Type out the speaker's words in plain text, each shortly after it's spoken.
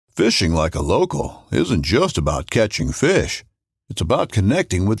Fishing like a local isn't just about catching fish. It's about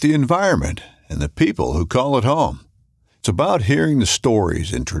connecting with the environment and the people who call it home. It's about hearing the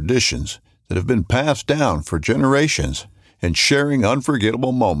stories and traditions that have been passed down for generations and sharing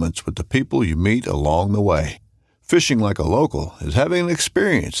unforgettable moments with the people you meet along the way. Fishing like a local is having an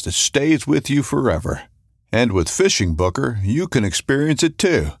experience that stays with you forever. And with Fishing Booker, you can experience it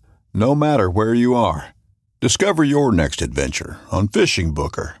too, no matter where you are. Discover your next adventure on Fishing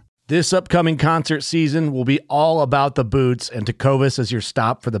Booker. This upcoming concert season will be all about the boots, and Tecovas is your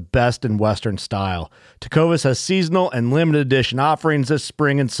stop for the best in Western style. Tecovas has seasonal and limited edition offerings this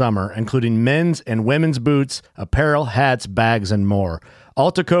spring and summer, including men's and women's boots, apparel, hats, bags, and more.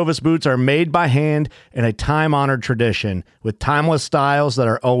 All Tecovas boots are made by hand in a time-honored tradition with timeless styles that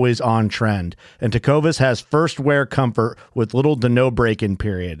are always on trend. And Tecovas has first wear comfort with little to no break-in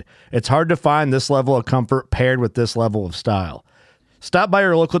period. It's hard to find this level of comfort paired with this level of style. Stop by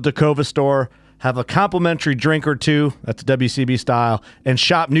your local Tecovas store, have a complimentary drink or two, that's WCB style, and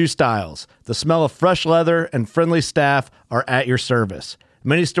shop new styles. The smell of fresh leather and friendly staff are at your service.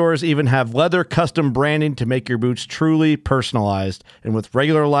 Many stores even have leather custom branding to make your boots truly personalized. And with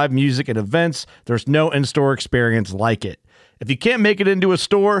regular live music and events, there's no in-store experience like it. If you can't make it into a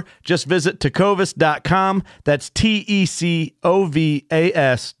store, just visit tecovas.com. That's TECOVAS.com.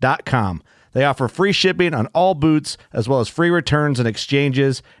 They offer free shipping on all boots, as well as free returns and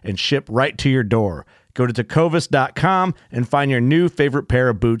exchanges, and ship right to your door. Go to tecovas.com and find your new favorite pair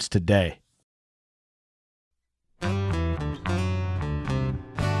of boots today.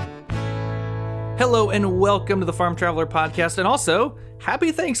 Hello and welcome to the Farm Traveler Podcast, and also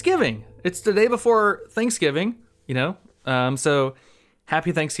happy Thanksgiving. It's the day before Thanksgiving, so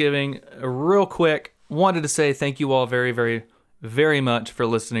happy Thanksgiving. Real quick, wanted to say thank you all very, very, very much for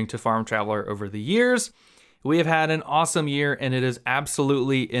listening to Farm Traveler over the years. We have had an awesome year, and it is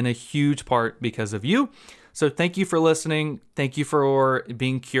absolutely in a huge part because of you. So thank you for listening. Thank you for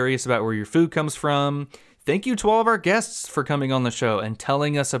being curious about where your food comes from. Thank you to all of our guests for coming on the show and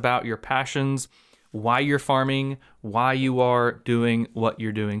telling us about your passions, why you're farming, why you are doing what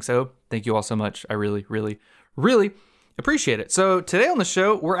you're doing. So thank you all so much. I really, really, really appreciate it. So today on the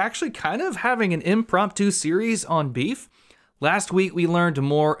show, we're actually kind of having an impromptu series on beef. Last week, we learned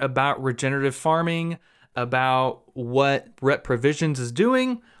more about regenerative farming, about what Rep Provisions is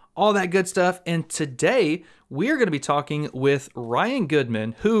doing, all that good stuff. And today, we are going to be talking with Ryan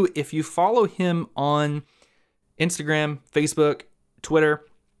Goodman, who, if you follow him on Instagram, Facebook, Twitter,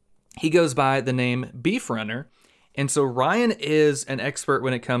 he goes by the name Beef Runner. And so Ryan is an expert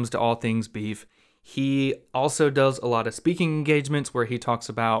when it comes to all things beef. He also does a lot of speaking engagements where he talks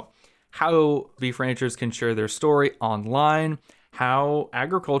about how beef ranchers can share their story online, how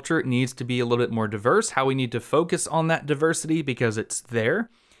agriculture needs to be a little bit more diverse, how we need to focus on that diversity because it's there.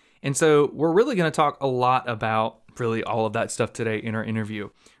 And so we're really going to talk a lot about really all of that stuff today in our interview.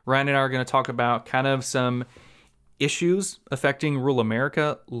 Ryan and I are going to talk about kind of some issues affecting rural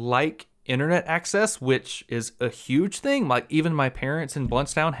America, like internet access, which is a huge thing. Like even my parents in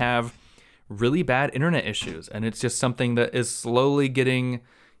Bluntstown have really bad internet issues, and it's just something that is slowly getting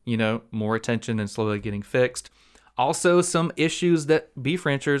more attention and slowly getting fixed. Also, some issues that beef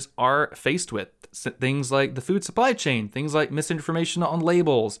ranchers are faced with. Things like the food supply chain, things like misinformation on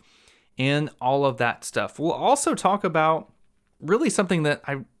labels, and all of that stuff. We'll also talk about really something that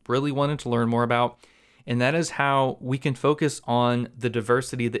I really wanted to learn more about, and that is how we can focus on the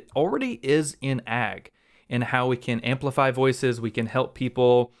diversity that already is in ag, and how we can amplify voices, we can help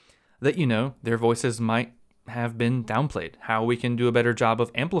people that, their voices might have been downplayed, how we can do a better job of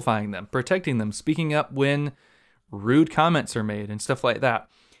amplifying them, protecting them, speaking up when rude comments are made and stuff like that.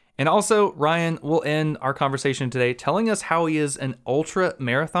 And also, Ryan will end our conversation today telling us how he is an ultra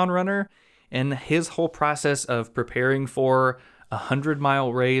marathon runner and his whole process of preparing for a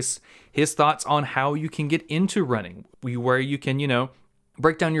 100-mile race, his thoughts on how you can get into running, where you can,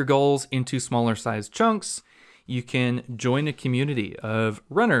 break down your goals into smaller sized chunks. You can join a community of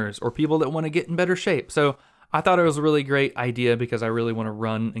runners or people that want to get in better shape. So I thought it was a really great idea because I really want to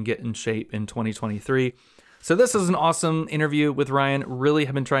run and get in shape in 2023. So this is an awesome interview with Ryan. Really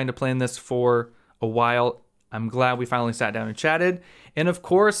have been trying to plan this for a while. I'm glad we finally sat down and chatted. And of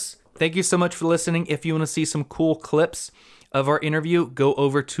course, thank you so much for listening. If you want to see some cool clips of our interview, go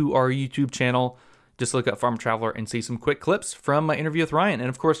over to our YouTube channel. Just look up Farm Traveler and see some quick clips from my interview with Ryan. And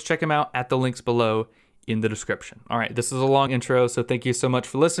of course, check him out at the links below in the description. All right, this is a long intro, so thank you so much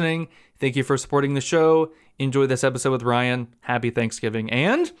for listening. Thank you for supporting the show. Enjoy this episode with Ryan. Happy Thanksgiving,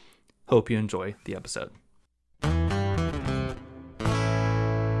 and hope you enjoy the episode.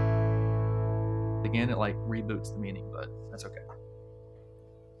 Again, it reboots the meaning, but that's okay.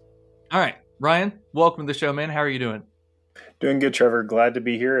 All right, Ryan, welcome to the show, man. How are you doing? Doing good, Trevor. Glad to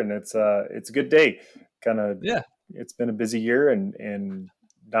be here, and it's a good day. Kind of, Yeah. it's been a busy year and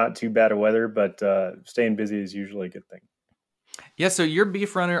not too bad of weather, but staying busy is usually a good thing. Yeah, so you're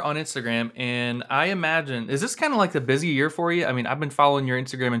Beef Runner on Instagram, and I imagine, is this kind of like the busy year for you? I mean, I've been following your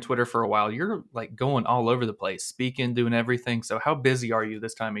Instagram and Twitter for a while. You're like going all over the place, speaking, doing everything. So how busy are you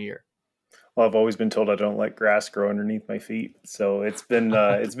this time of year? Well, I've always been told I don't let grass grow underneath my feet, so it's been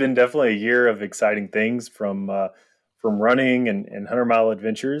definitely a year of exciting things from running and 100-mile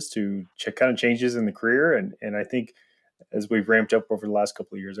adventures to kind of changes in the career, and I think as we've ramped up over the last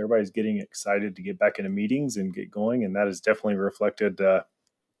couple of years, everybody's getting excited to get back into meetings and get going, and that is definitely reflected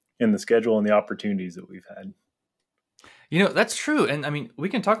in the schedule and the opportunities that we've had. That's true. And I mean, we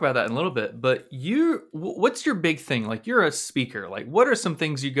can talk about that in a little bit, but what's your big thing? Like, you're a speaker. Like, what are some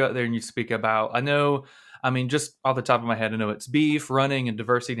things you go out there and you speak about? I know, I mean, just off the top of my head, I know it's beef, running, and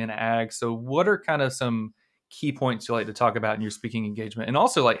diversity in ag. So what are kind of some key points you like to talk about in your speaking engagement? And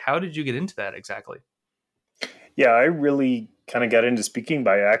also, like, how did you get into that exactly? Yeah, I really kind of got into speaking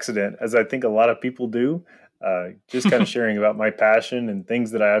by accident, as I think a lot of people do. Just kind of sharing about my passion and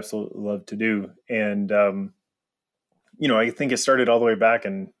things that I absolutely love to do. And I think it started all the way back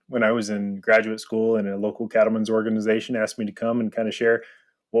and when I was in graduate school and a local cattlemen's organization asked me to come and kind of share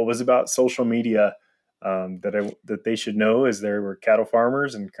what was about social media that they should know as they were cattle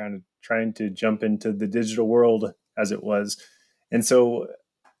farmers and kind of trying to jump into the digital world as it was. And so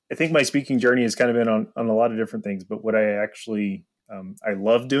I think my speaking journey has kind of been on a lot of different things, but what I actually I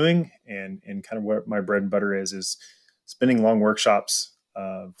love doing and kind of what my bread and butter is spending long workshops,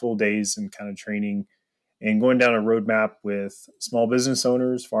 full days and kind of training and going down a roadmap with small business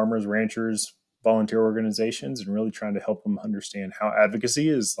owners, farmers, ranchers, volunteer organizations, and really trying to help them understand how advocacy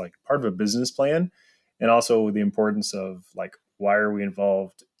is like part of a business plan and also the importance of like, why are we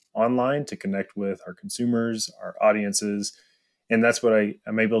involved online to connect with our consumers, our audiences. And that's what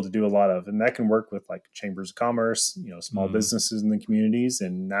I'm able to do a lot of. And that can work with like chambers of commerce, small businesses in the communities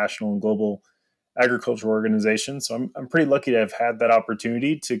and national and global agricultural organizations. So I'm pretty lucky to have had that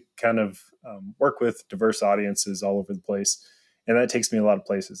opportunity to kind of work with diverse audiences all over the place. And that takes me a lot of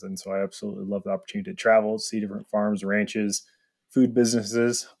places. And so I absolutely love the opportunity to travel, see different farms, ranches, food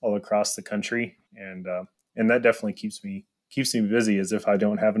businesses all across the country. And that definitely keeps me busy as if I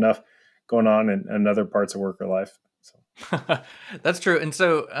don't have enough going on in other parts of work or life. So. That's true. And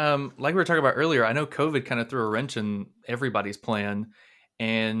so, like we were talking about earlier, I know COVID kind of threw a wrench in everybody's plan.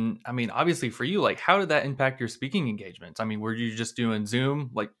 And I mean, obviously for you, like, how did that impact your speaking engagements? I mean, were you just doing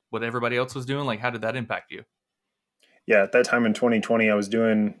Zoom, like what everybody else was doing? Like, how did that impact you? Yeah, at that time in 2020, I was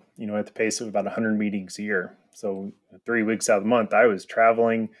doing, at the pace of about 100 meetings a year. So 3 weeks out of the month, I was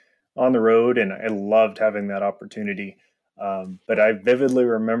traveling on the road and I loved having that opportunity. But I vividly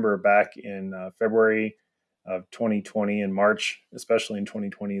remember back in February of 2020 and March, especially in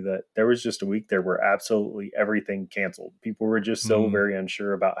 2020, that there was just a week there where absolutely everything canceled. People were just so very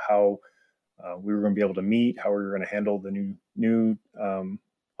unsure about how we were going to be able to meet, how we were going to handle the new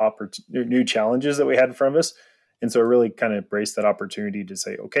challenges that we had in front of us. And so I really kind of embraced that opportunity to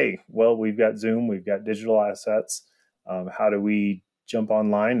say, okay, well, we've got Zoom, we've got digital assets. How do we jump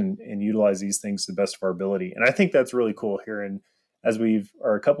online and utilize these things to the best of our ability? And I think that's really cool here. And as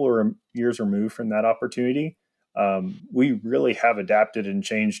are a couple of years removed from that opportunity, we really have adapted and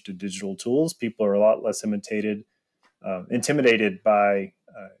changed to digital tools. People are a lot less intimidated by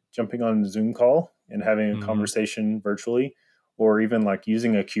jumping on a Zoom call and having a conversation virtually, or even like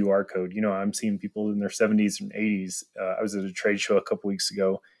using a QR code. I'm seeing people in their 70s and 80s. I was at a trade show a couple weeks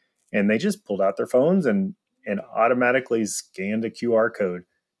ago, and they just pulled out their phones and automatically scanned a QR code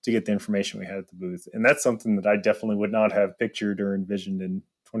to get the information we had at the booth. And that's something that I definitely would not have pictured or envisioned in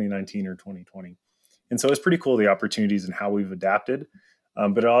 2019 or 2020. And so it's pretty cool, the opportunities and how we've adapted.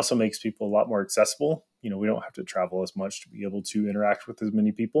 But it also makes people a lot more accessible. We don't have to travel as much to be able to interact with as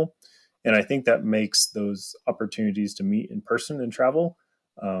many people. And I think that makes those opportunities to meet in person and travel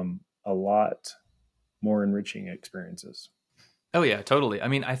a lot more enriching experiences. Oh, yeah, totally. I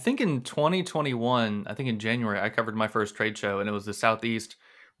mean, I think in 2021, I think in January, I covered my first trade show, and it was the Southeast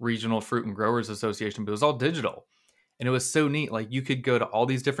Regional Fruit and Growers Association, but it was all digital. And it was so neat. Like, you could go to all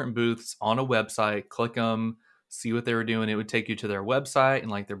these different booths on a website, click them, see what they were doing. It would take you to their website and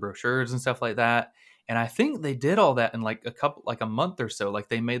like their brochures and stuff like that. And I think they did all that in like a month or so. Like,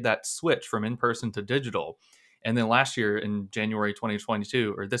 they made that switch from in-person to digital. And then last year in January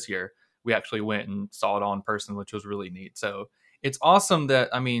 2022, or this year, we actually went and saw it all in person, which was really neat. So it's awesome that,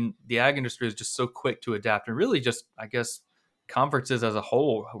 I mean, the ag industry is just so quick to adapt, and really just, I guess, conferences as a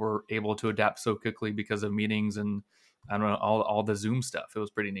whole were able to adapt so quickly because of meetings and, I don't know, all the Zoom stuff. It was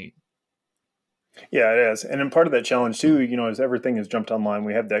pretty neat. Yeah, it is. And then part of that challenge too, as everything has jumped online,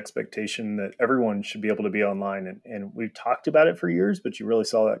 we have the expectation that everyone should be able to be online. And we've talked about it for years, but you really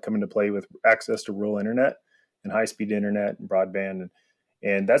saw that come into play with access to rural internet and high speed internet and broadband.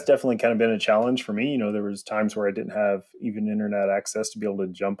 And that's definitely kind of been a challenge for me. There was times where I didn't have even internet access to be able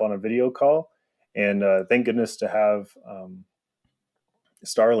to jump on a video call. And thank goodness to have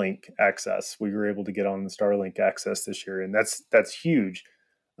Starlink access. We were able to get on the Starlink access this year, and that's huge.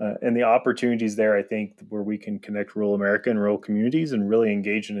 And the opportunities there, I think, where we can connect rural America and rural communities and really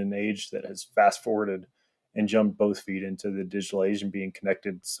engage in an age that has fast forwarded and jumped both feet into the digital age and being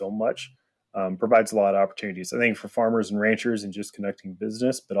connected so much, provides a lot of opportunities. I think for farmers and ranchers and just connecting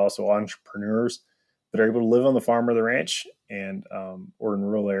business, but also entrepreneurs that are able to live on the farm or the ranch and or in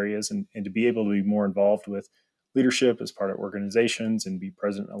rural areas and to be able to be more involved with leadership as part of organizations and be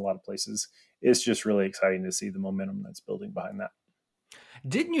present in a lot of places. It's just really exciting to see the momentum that's building behind that.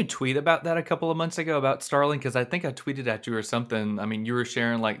 Didn't you tweet about that a couple of months ago about Starlink? Because I think I tweeted at you or something. I mean, you were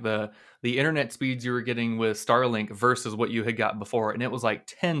sharing like the internet speeds you were getting with Starlink versus what you had got before, and it was like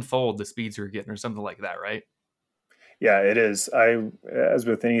tenfold the speeds you were getting, or something like that, right? Yeah, it is. As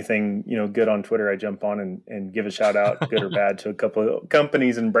with anything, good on Twitter, I jump on and give a shout out, good or bad, to a couple of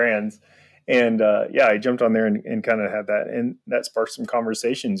companies and brands. And I jumped on there and kind of had that, and that sparked some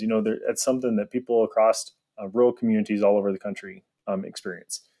conversations. It's something that people across rural communities all over the country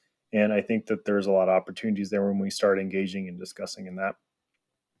experience. And I think that there's a lot of opportunities there when we start engaging and discussing in that.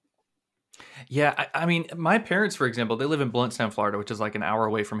 Yeah, I mean, my parents, for example, they live in Bluntstown, Florida, which is like an hour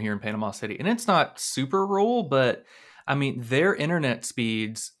away from here in Panama City. And it's not super rural, but I mean, their internet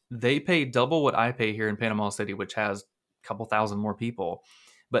speeds, they pay double what I pay here in Panama City, which has a couple thousand more people,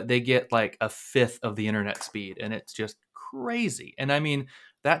 but they get like a fifth of the internet speed. And it's just crazy. And I mean,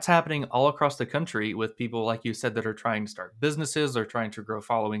 that's happening all across the country with people, like you said, that are trying to start businesses or trying to grow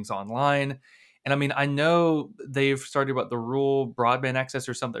followings online. And I mean, I know they've started about the rural broadband access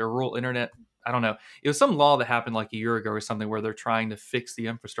or something, or rural internet. I don't know. It was some law that happened like a year ago or something where they're trying to fix the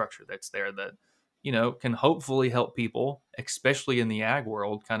infrastructure that's there that, can hopefully help people, especially in the ag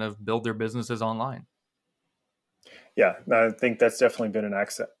world, kind of build their businesses online. Yeah, I think that's definitely been an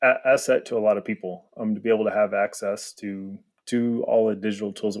asset to a lot of people to be able to have access to all the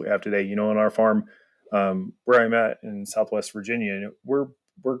digital tools that we have today. On our farm, where I'm at in Southwest Virginia, we're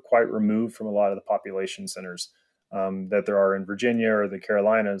quite removed from a lot of the population centers that there are in Virginia or the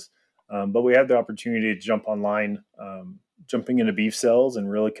Carolinas. But we have the opportunity to jump online, jumping into beef cells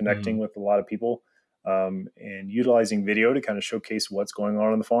and really connecting with a lot of people and utilizing video to kind of showcase what's going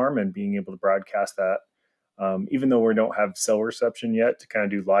on the farm and being able to broadcast that. Even though we don't have cell reception yet to kind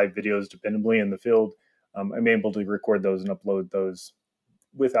of do live videos dependably in the field, I'm able to record those and upload those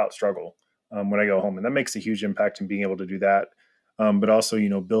without struggle when I go home. And that makes a huge impact in being able to do that. But also,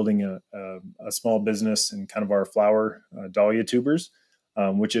 building a small business and kind of our flower dahlia tubers,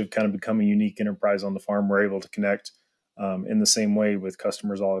 which have kind of become a unique enterprise on the farm. We're able to connect in the same way with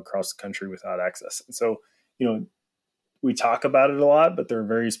customers all across the country without access. And so, we talk about it a lot, but there are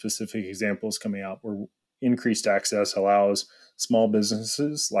very specific examples coming out where increased access allows small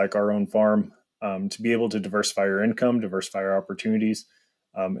businesses like our own farm to be able to diversify our income, diversify our opportunities,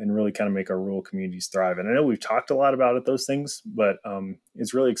 and really kind of make our rural communities thrive. And I know we've talked a lot about those things, but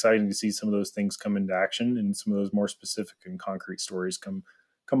it's really exciting to see some of those things come into action and some of those more specific and concrete stories come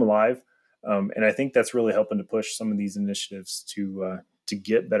alive. And I think that's really helping to push some of these initiatives to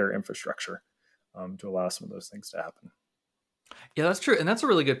get better infrastructure to allow some of those things to happen. Yeah, that's true. And that's a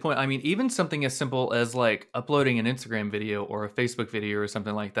really good point. I mean, even something as simple as like uploading an Instagram video or a Facebook video or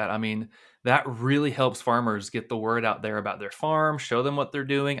something like that. I mean, that really helps farmers get the word out there about their farm, show them what they're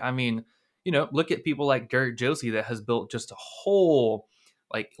doing. I mean, look at people like Garrett Josie that has built just a whole,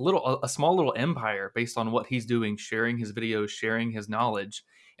 like a small little empire based on what he's doing, sharing his videos, sharing his knowledge.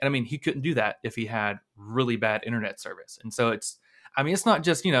 And I mean, he couldn't do that if he had really bad internet service. And so it's not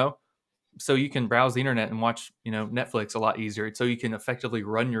just, so you can browse the internet and watch, Netflix a lot easier. It's so you can effectively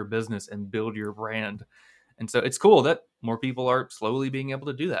run your business and build your brand. And so it's cool that more people are slowly being able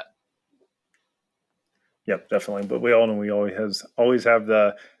to do that. Yep, definitely. But we all know we always have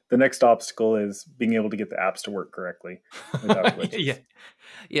the next obstacle is being able to get the apps to work correctly.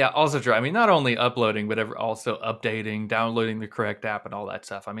 Yeah. Also true. I mean, not only uploading, but also updating, downloading the correct app and all that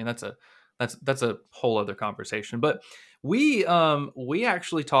stuff. I mean, that's a whole other conversation. But we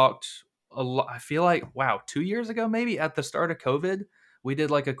actually talked a lot. I feel like, 2 years ago, maybe at the start of COVID, we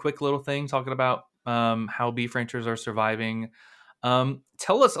did like a quick little thing talking about how beef ranchers are surviving.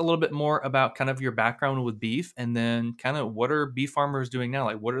 Tell us a little bit more about kind of your background with beef, and then kind of what are beef farmers doing now?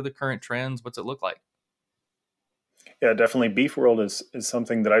 Like, what are the current trends? What's it look like? Yeah, definitely. Beef world is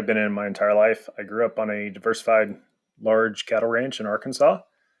something that I've been in my entire life. I grew up on a diversified, large cattle ranch in Arkansas.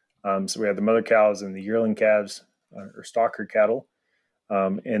 So we had the mother cows and the yearling calves, or stocker cattle.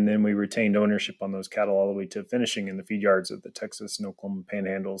 And then we retained ownership on those cattle all the way to finishing in the feed yards of the Texas and Oklahoma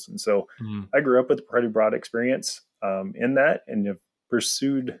panhandles. And so I grew up with a pretty broad experience in that, and have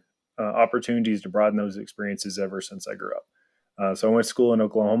pursued opportunities to broaden those experiences ever since I grew up. So I went to school in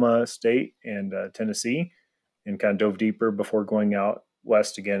Oklahoma State and Tennessee, and kind of dove deeper before going out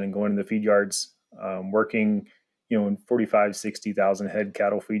west again and going to the feed yards, working, in 45, 60,000 head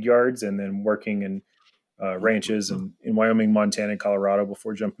cattle feed yards, and then working in ranches in Wyoming, Montana, and Colorado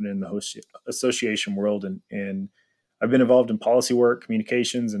before jumping in the host association world. And I've been involved in policy work,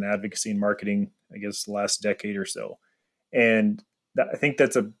 communications, and advocacy and marketing, I guess, the last decade or so. And I think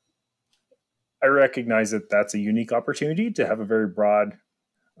I recognize that that's a unique opportunity to have a very broad,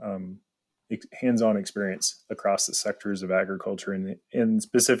 hands-on experience across the sectors of agriculture and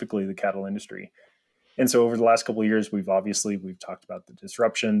specifically the cattle industry. And so over the last couple of years, we've talked about the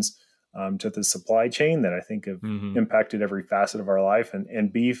disruptions to the supply chain that I think have impacted every facet of our life,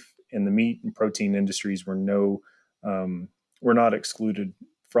 and beef and the meat and protein industries were not excluded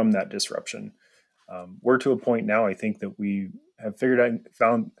from that disruption. We're to a point now, I think, that we have figured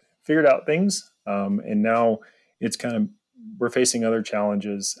out things, and now it's we're facing other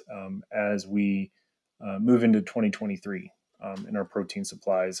challenges as we move into 2023 in our protein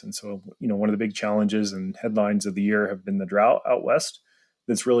supplies. And so, one of the big challenges and headlines of the year have been the drought out west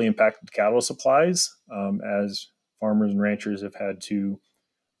that's really impacted cattle supplies, as farmers and ranchers have had to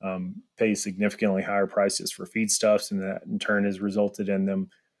pay significantly higher prices for feedstuffs, and that in turn has resulted in them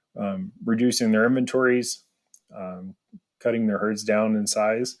reducing their inventories, cutting their herds down in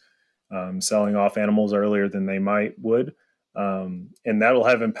size, selling off animals earlier than they would. And that'll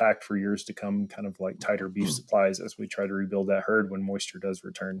have impact for years to come, kind of like tighter beef supplies as we try to rebuild that herd when moisture does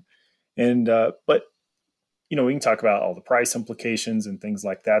return. And, but, we can talk about all the price implications and things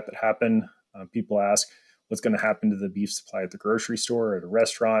like that happen. People ask what's going to happen to the beef supply at the grocery store or at a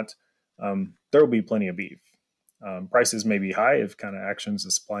restaurant. There will be plenty of beef. Prices may be high if kind of actions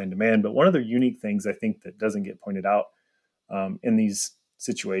of supply and demand, but one of the unique things I think that doesn't get pointed out in these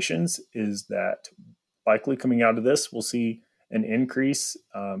situations is that likely coming out of this, we'll see an increase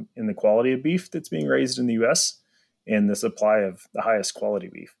in the quality of beef that's being raised in the U.S. and the supply of the highest quality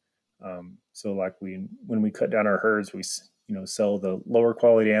beef. So like when we cut down our herds, we sell the lower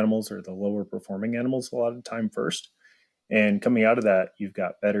quality animals or the lower performing animals a lot of the time first. And coming out of that, you've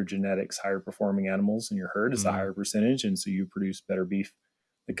got better genetics, higher performing animals in your herd is a higher percentage. And so you produce better beef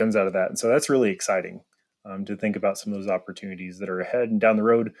that comes out of that. And so that's really exciting to think about some of those opportunities that are ahead and down the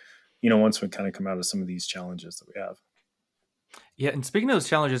road, once we kind of come out of some of these challenges that we have. Yeah. And speaking of those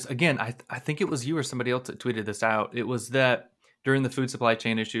challenges, again, I think it was you or somebody else that tweeted this out. It was that during the food supply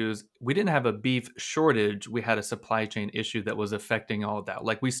chain issues, we didn't have a beef shortage. We had a supply chain issue that was affecting all of that.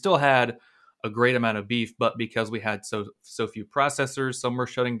 Like we still had a great amount of beef, but because we had so few processors, some were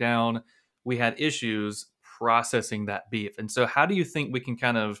shutting down, we had issues processing that beef. And so how do you think we can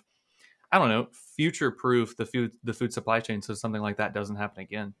kind of, future-proof the food supply chain so something like that doesn't happen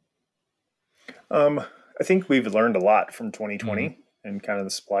again? I think we've learned a lot from 2020 and kind of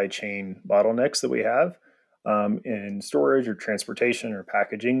the supply chain bottlenecks that we have in storage or transportation or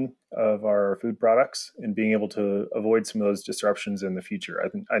packaging of our food products, and being able to avoid some of those disruptions in the future.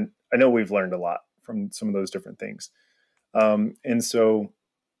 I know we've learned a lot from some of those different things. And so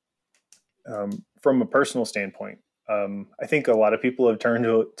from a personal standpoint, I think a lot of people have turned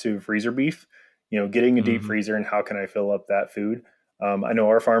to freezer beef, getting a deep freezer and how can I fill up that food? I know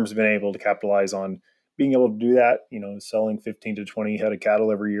our farms have been able to capitalize on being able to do that, selling 15 to 20 head of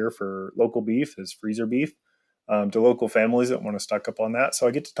cattle every year for local beef as freezer beef to local families that want to stock up on that. So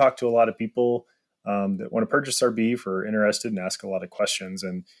I get to talk to a lot of people that want to purchase our beef or interested and ask a lot of questions.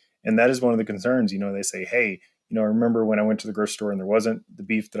 And that is one of the concerns. They say, hey, I remember when I went to the grocery store and there wasn't the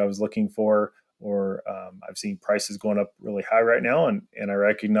beef that I was looking for, or I've seen prices going up really high right now. And I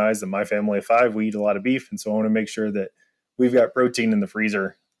recognize that my family of 5, we eat a lot of beef. And so I want to make sure that we've got protein in the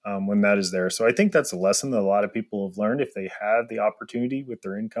freezer when that is there. So I think that's a lesson that a lot of people have learned if they had the opportunity with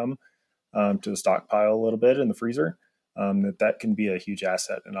their income to stockpile a little bit in the freezer, that can be a huge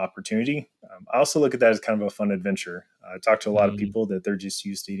asset and opportunity. I also look at that as kind of a fun adventure. I talk to a lot of people that they're just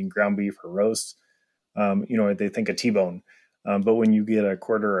used to eating ground beef or roast. They think a T-bone. But when you get a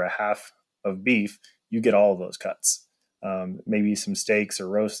quarter or a half of beef, you get all of those cuts. Maybe some steaks or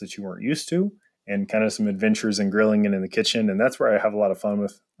roasts that you weren't used to, and kind of some adventures in grilling and in the kitchen. And that's where I have a lot of fun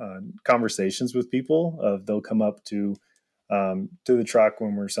with conversations with people. They'll come up to the truck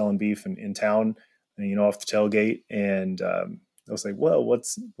when we're selling beef in town, off the tailgate, and I was like, well, what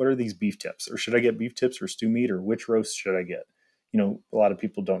are these beef tips, or should I get beef tips or stew meat, or which roast should I get? A lot of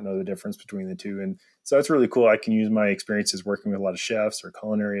people don't know the difference between the two, and so that's really cool. I can use my experiences working with a lot of chefs or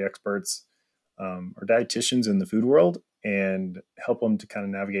culinary experts or dietitians in the food world and help them to kind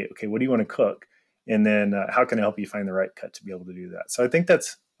of navigate. Okay, what do you want to cook, and then how can I help you find the right cut to be able to do that? So I think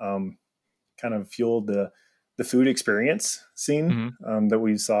that's kind of fueled the food experience scene that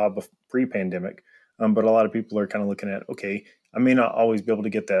we saw pre-pandemic. But a lot of people are kind of looking at, okay, I may not always be able to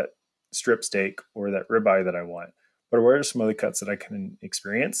get that strip steak or that ribeye that I want, but where are some other cuts that I can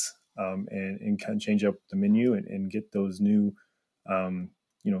experience and kind of change up the menu and get those new,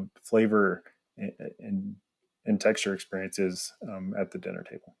 flavor and texture experiences at the dinner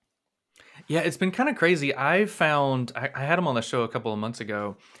table. Yeah, it's been kind of crazy. I had him on the show a couple of months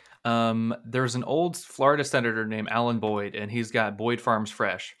ago. There's an old Florida senator named Alan Boyd, and he's got Boyd Farms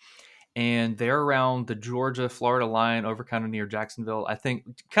Fresh. And they're around the Georgia-Florida line over kind of near Jacksonville, I think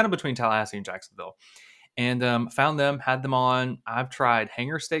kind of between Tallahassee and Jacksonville. And found them, had them on. I've tried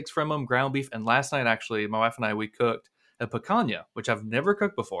hanger steaks from them, ground beef. And last night, actually, my wife and I, we cooked a picanha, which I've never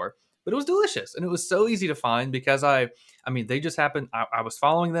cooked before, but it was delicious. And it was so easy to find because they just happened. I was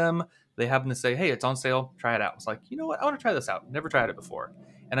following them. They happened to say, hey, it's on sale. Try it out. I was like, you know what? I want to try this out. Never tried it before.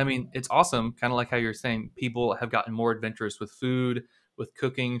 And it's awesome. Kind of like how you're saying, people have gotten more adventurous with food, with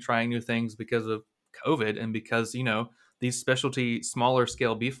cooking, trying new things because of COVID. And because, these specialty, smaller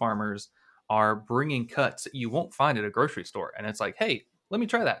scale beef farmers are bringing cuts that you won't find at a grocery store. And it's like, hey, let me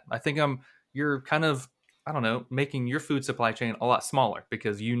try that. I think you're kind of, I don't know, making your food supply chain a lot smaller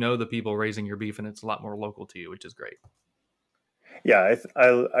because the people raising your beef and it's a lot more local to you, which is great. Yeah,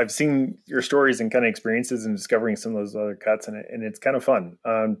 I've seen your stories and kind of experiences and discovering some of those other cuts, and it's kind of fun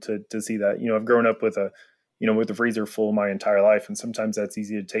to see that. I've grown up with the freezer full my entire life, and sometimes that's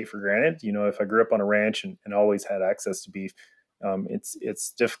easy to take for granted. If I grew up on a ranch and always had access to beef,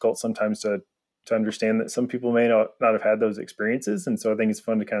 it's difficult sometimes to understand that some people may not have had those experiences, and so I think it's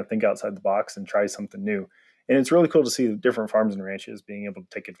fun to kind of think outside the box and try something new. And it's really cool to see the different farms and ranches being able to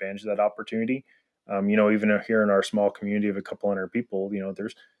take advantage of that opportunity. Even here in our small community of a couple hundred people,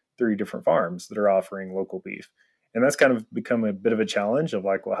 there's 3 different farms that are offering local beef. And that's kind of become a bit of a challenge of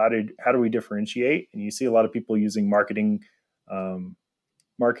like, well, how do we differentiate? And you see a lot of people using marketing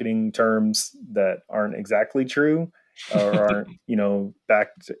terms that aren't exactly true or aren't,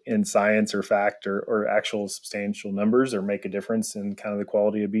 backed in science or fact or actual substantial numbers or make a difference in kind of the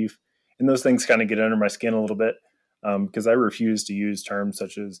quality of beef. And those things kind of get under my skin a little bit because I refuse to use terms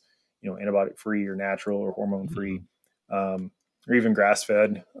such as, antibiotic free or natural or hormone free, or even grass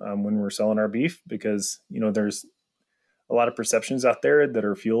fed when we're selling our beef, because, there's a lot of perceptions out there that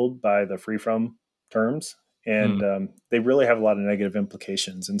are fueled by the free from terms, and they really have a lot of negative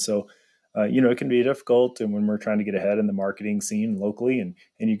implications. And so, it can be difficult. And when we're trying to get ahead in the marketing scene locally, and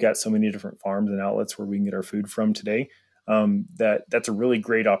you've got so many different farms and outlets where we can get our food from today, that's a really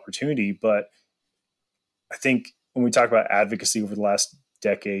great opportunity. But I think when we talk about advocacy over the last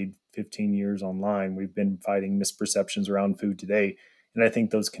decade, 15 years online, we've been fighting misperceptions around food today. And I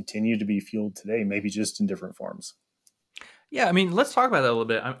think those continue to be fueled today, maybe just in different forms. Yeah, let's talk about that a little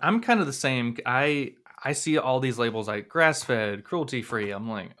bit. I'm kind of the same. I see all these labels like grass-fed, cruelty-free. I'm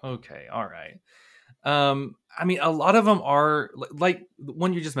like, okay, all right. A lot of them are like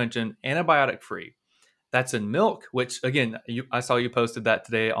one you just mentioned, antibiotic-free. That's in milk, which again, I saw you posted that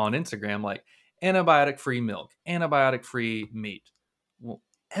today on Instagram, like antibiotic-free milk, antibiotic-free meat. Well,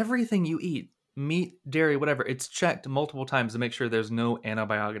 everything you eat, meat, dairy, whatever, it's checked multiple times to make sure there's no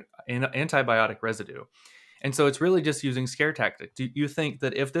antibiotic residue. And so it's really just using scare tactics. Do you think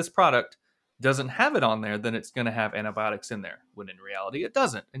that if this product doesn't have it on there, then it's going to have antibiotics in there, when in reality it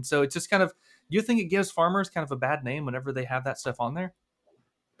doesn't? And so it's just kind of, do you think it gives farmers kind of a bad name whenever they have that stuff on there?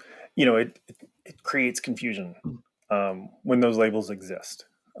 It creates confusion when those labels exist.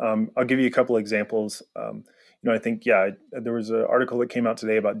 I'll give you a couple examples. I think, there was an article that came out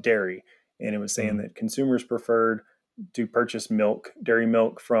today about dairy, and it was saying that consumers preferred to purchase dairy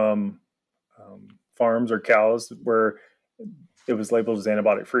milk from farms or cows where it was labeled as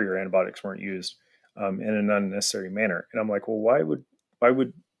antibiotic free or antibiotics weren't used in an unnecessary manner. And I'm like, well,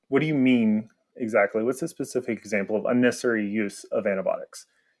 what do you mean exactly? What's a specific example of unnecessary use of antibiotics?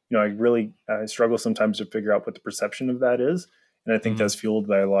 I really struggle sometimes to figure out what the perception of that is. And I think that's fueled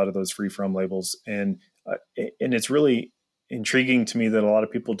by a lot of those free from labels. And it's really intriguing to me that a lot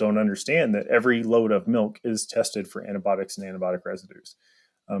of people don't understand that every load of milk is tested for antibiotics and antibiotic residues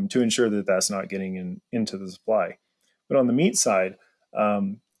to ensure that that's not getting into the supply. But on the meat side,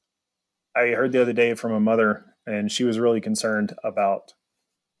 I heard the other day from a mother, and she was really concerned about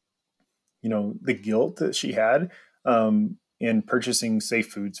the guilt that she had in purchasing safe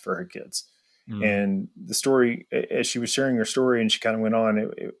foods for her kids. And the story, as she was sharing her story and she kind of went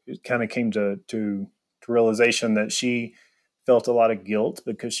on, it kind of came to realization that she felt a lot of guilt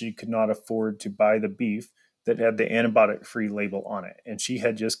because she could not afford to buy the beef that had the antibiotic-free label on it. And she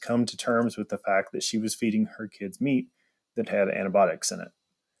had just come to terms with the fact that she was feeding her kids meat that had antibiotics in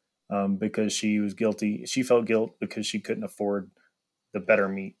it because she was guilty. She felt guilt because she couldn't afford the better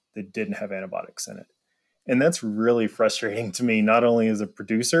meat that didn't have antibiotics in it. And that's really frustrating to me, not only as a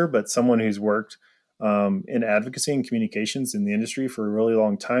producer, but someone who's worked in advocacy and communications in the industry for a really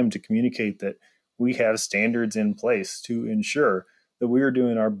long time to communicate that we have standards in place to ensure that we are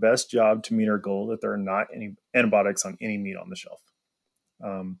doing our best job to meet our goal that there are not any antibiotics on any meat on the shelf.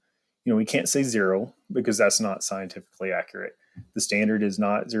 We can't say zero because that's not scientifically accurate. The standard is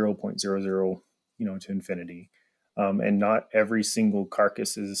not 0.00, to infinity. And not every single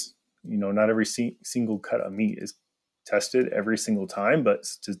carcass is, not every single cut of meat is tested every single time. But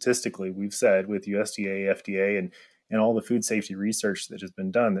statistically, we've said with USDA, FDA, and all the food safety research that has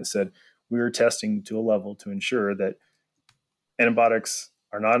been done that said we are testing to a level to ensure that antibiotics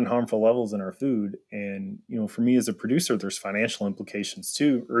are not in harmful levels in our food. And, for me as a producer, there's financial implications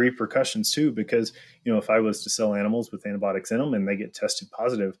too, or repercussions too, because, if I was to sell animals with antibiotics in them and they get tested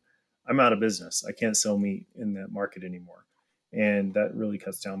positive, I'm out of business. I can't sell meat in that market anymore. And that really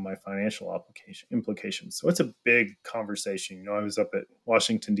cuts down my financial implications. So it's a big conversation. I was up at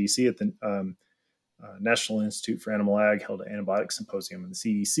Washington, D.C. at the National Institute for Animal Ag held an antibiotic symposium, and the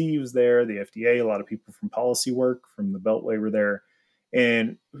CDC was there, the FDA, a lot of people from policy work from the Beltway were there.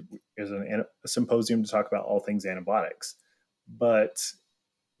 And it was a symposium to talk about all things antibiotics. But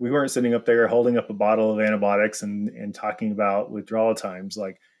we weren't sitting up there holding up a bottle of antibiotics and talking about withdrawal times.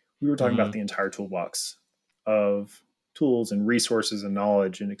 Like, we were talking about the entire toolbox of tools and resources and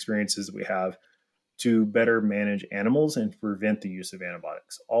knowledge and experiences that we have to better manage animals and prevent the use of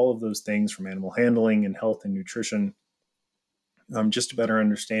antibiotics. All of those things from animal handling and health and nutrition, just a better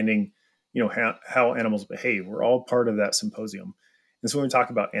understanding, how animals behave. We're all part of that symposium. And so when we talk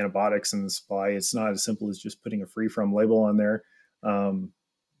about antibiotics in the supply, it's not as simple as just putting a free-from label on there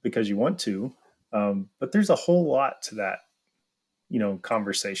because you want to, but there's a whole lot to that,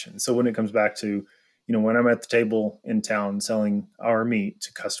 conversation. So when it comes back to, when I'm at the table in town selling our meat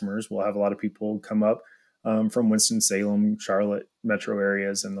to customers, we'll have a lot of people come up from Winston-Salem, Charlotte metro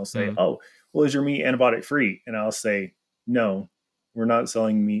areas, and they'll say, "Oh, well, is your meat antibiotic free?" And I'll say, "No, we're not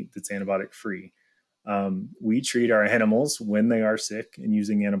selling meat that's antibiotic free. We treat our animals when they are sick and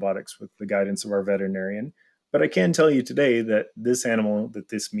using antibiotics with the guidance of our veterinarian. But I can tell you today that this animal that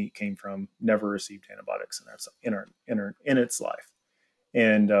this meat came from never received antibiotics in its life."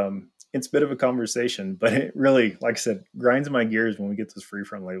 And it's a bit of a conversation, but it really, like I said, grinds my gears when we get those free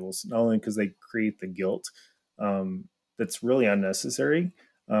from labels, not only because they create the guilt that's really unnecessary,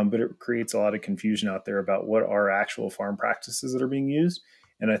 but it creates a lot of confusion out there about what are actual farm practices that are being used.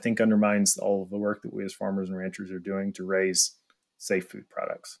 And I think undermines all of the work that we as farmers and ranchers are doing to raise safe food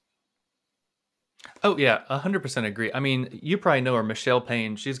products. Oh yeah, 100% agree. I mean, you probably know her, Michelle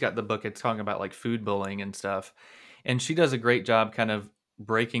Payne. She's got the book. It's talking about like food bullying and stuff. And she does a great job kind of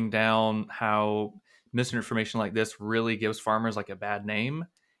breaking down how misinformation like this really gives farmers like a bad name.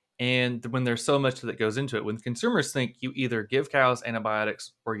 And when there's so much that goes into it, when consumers think you either give cows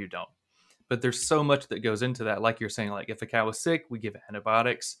antibiotics or you don't. But there's so much that goes into that. Like you're saying, like if a cow is sick, we give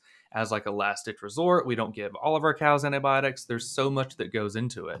antibiotics as like a last ditch resort. We don't give all of our cows antibiotics. There's so much that goes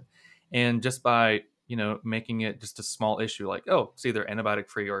into it. And just by, making it just a small issue, like, oh, it's either antibiotic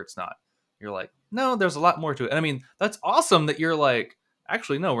free or it's not. You're like, no, there's a lot more to it. And I mean, that's awesome that you're like,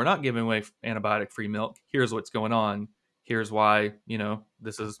 actually, no, we're not giving away antibiotic free milk. Here's what's going on. Here's why,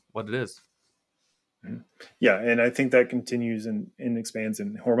 this is what it is. Yeah. And I think that continues and expands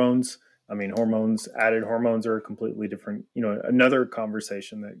in hormones. I mean, added hormones are a completely different, another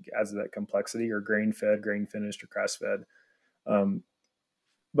conversation that adds to that complexity, or grain fed, grain finished, or grass fed.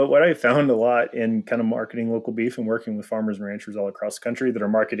 But what I found a lot in kind of marketing local beef and working with farmers and ranchers all across the country that are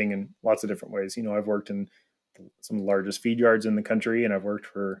marketing in lots of different ways. I've worked in some of the largest feed yards in the country, and I've worked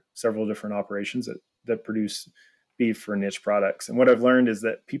for several different operations that produce beef for niche products. And what I've learned is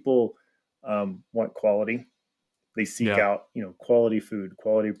that people want quality. They seek out, quality food,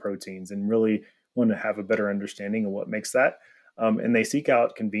 quality proteins, and really want to have a better understanding of what makes that. And they seek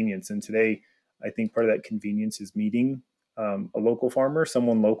out convenience. And today, I think part of that convenience is meeting a local farmer,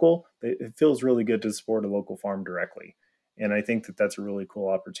 someone local. It feels really good to support a local farm directly. And I think that that's a really cool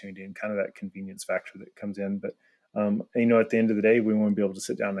opportunity and kind of that convenience factor that comes in. But, at the end of the day, we want to be able to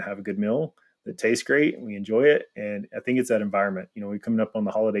sit down and have a good meal that tastes great and we enjoy it. And I think it's that environment. We're coming up on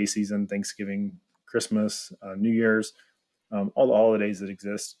the holiday season, Thanksgiving, Christmas, New Year's, all the holidays that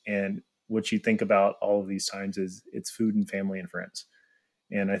exist. And what you think about all of these times is it's food and family and friends.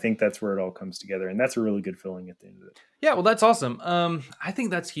 And I think that's where it all comes together. And that's a really good feeling at the end of it. Yeah, well, that's awesome. I think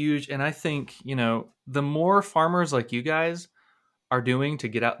that's huge. And I think, the more farmers like you guys are doing to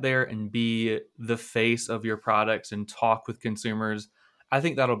get out there and be the face of your products and talk with consumers, I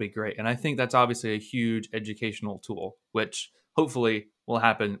think that'll be great. And I think that's obviously a huge educational tool, which hopefully will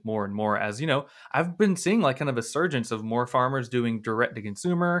happen more and more as, I've been seeing like kind of a surgence of more farmers doing direct to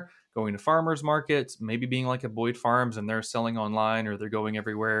consumer, going to farmers markets, maybe being like at Boyd Farms and they're selling online or they're going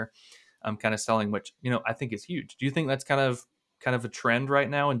everywhere, kind of selling, which, I think is huge. Do you think that's kind of a trend right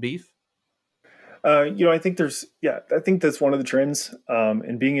now in beef? I think I think that's one of the trends.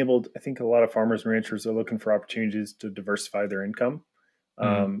 And being able I think a lot of farmers and ranchers are looking for opportunities to diversify their income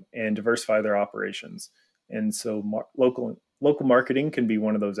and diversify their operations. And so local marketing can be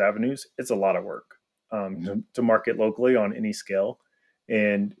one of those avenues. It's a lot of work to market locally on any scale.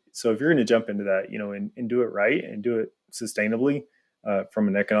 And so if you're going to jump into that, and do it right and do it sustainably from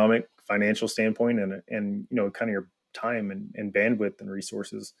an economic, financial standpoint and kind of your time and bandwidth and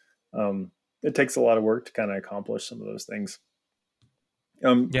resources, it takes a lot of work to kind of accomplish some of those things.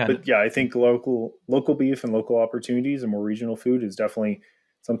 But I think local beef and local opportunities and more regional food is definitely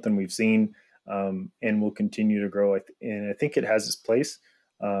something we've seen and will continue to grow. And I think it has its place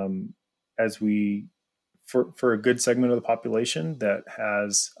as for a good segment of the population that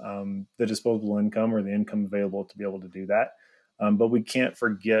has the disposable income or the income available to be able to do that. But we can't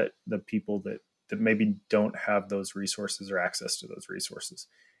forget the people that maybe don't have those resources or access to those resources.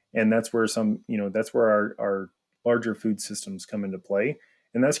 And that's where that's where our larger food systems come into play.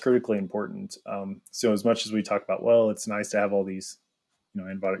 And that's critically important. So as much as we talk about, well, it's nice to have all these,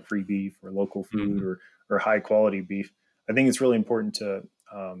 antibiotic free beef or local food or high quality beef, I think it's really important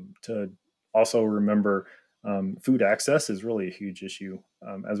to also remember food access is really a huge issue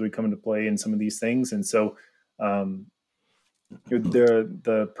as we come into play in some of these things. And so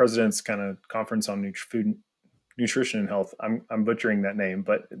the president's kind of conference on food, nutrition and health, I'm butchering that name,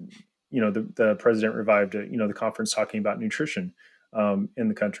 but the president revived the conference talking about nutrition in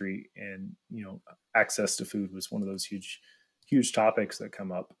the country, and access to food was one of those huge topics that come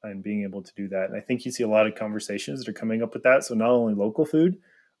up, and being able to do that. And I think you see a lot of conversations that are coming up with that. So not only local food,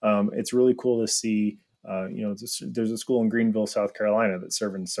 it's really cool to see. There's a school in Greenville, South Carolina, that's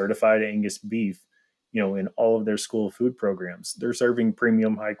serving certified Angus beef, in all of their school food programs. They're serving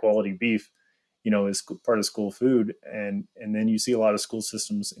premium, high quality beef, as part of school food. And then you see a lot of school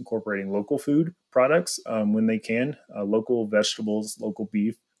systems incorporating local food products when they can, local vegetables, local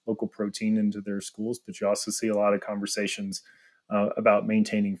beef, local protein into their schools. But you also see a lot of conversations about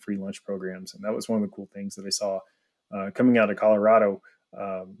maintaining free lunch programs. And that was one of the cool things that I saw coming out of Colorado.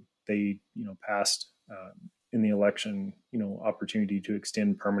 They, passed in the election, opportunity to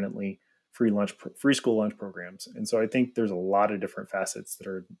extend permanently free school lunch programs. And so I think there's a lot of different facets that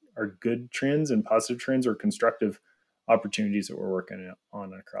are good trends and positive trends or constructive opportunities that we're working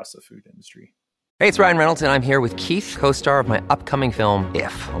on across the food industry. Hey, it's Ryan Reynolds, and I'm here with Keith, co-star of my upcoming film,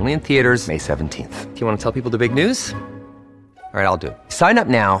 If, only in theaters May 17th. Do you want to tell people the big news? All right, I'll do it. Sign up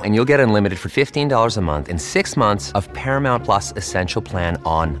now and you'll get unlimited for $15 a month and 6 months of Paramount Plus Essential Plan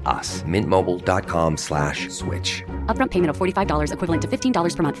on us. MintMobile.com/switch. Upfront payment of $45 equivalent to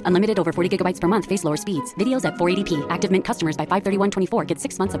 $15 per month. Unlimited over 40 gigabytes per month. Face lower speeds. Videos at 480p. Active Mint customers by 531.24 get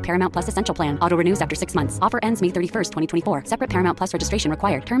 6 months of Paramount Plus Essential Plan. Auto renews after 6 months. Offer ends May 31st, 2024. Separate Paramount Plus registration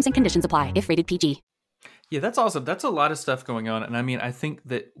required. Terms and conditions apply if rated PG. Yeah, that's awesome. That's a lot of stuff going on. And I mean, I think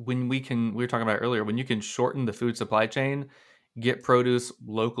that we were talking about earlier, when you can shorten the food supply chain, get produce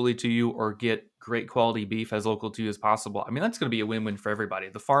locally to you, or get great quality beef as local to you as possible, I mean, that's going to be a win-win for everybody.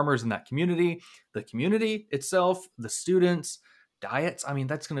 The farmers in that community, the community itself, the students, diets. I mean,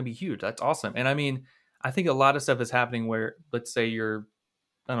 that's going to be huge. That's awesome. And I mean, I think a lot of stuff is happening where, let's say you're,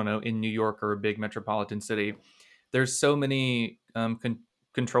 I don't know, in New York or a big metropolitan city, there's so many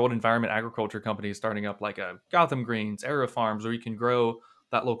controlled environment agriculture companies starting up, like a Gotham Greens, AeroFarms, where you can grow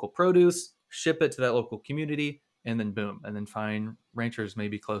that local produce, ship it to that local community, and then boom, and then find ranchers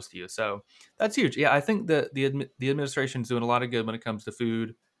maybe close to you. So that's huge. Yeah, I think that the administration's doing a lot of good when it comes to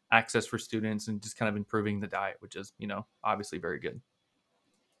food access for students and just kind of improving the diet, which is, obviously very good.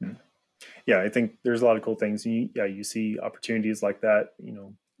 Yeah, I think there's a lot of cool things. You see opportunities like that,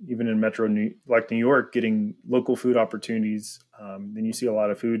 even in like New York, getting local food opportunities. Then you see a lot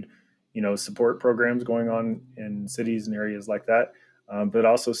of food, support programs going on in cities and areas like that. But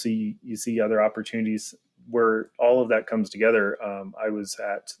also you see other opportunities where all of that comes together, I was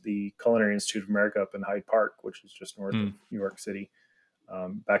at the Culinary Institute of America up in Hyde Park, which is just north of New York City,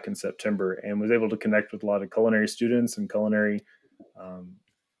 back in September, and was able to connect with a lot of culinary students and culinary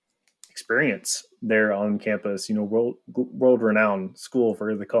experience there on campus, world renowned school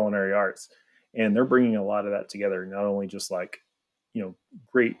for the culinary arts. And they're bringing a lot of that together, not only just like,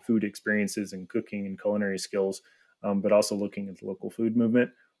 great food experiences and cooking and culinary skills, but also looking at the local food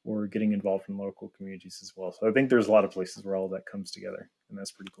movement or getting involved in local communities as well. So I think there's a lot of places where all that comes together, and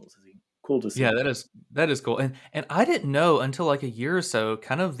that's pretty cool to see. Yeah, that is cool. And I didn't know until like a year or so,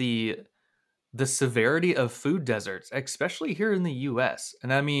 kind of the severity of food deserts, especially here in the US.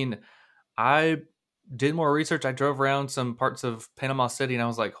 And I mean, I did more research. I drove around some parts of Panama City and I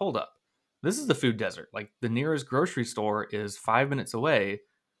was like, hold up, this is the food desert. Like the nearest grocery store is 5 minutes away,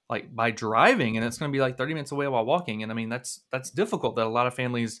 like by driving, and it's going to be like 30 minutes away while walking. And I mean, that's difficult that a lot of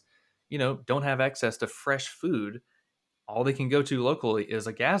families, don't have access to fresh food. All they can go to locally is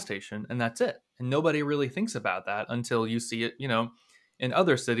a gas station, and that's it. And nobody really thinks about that until you see it, in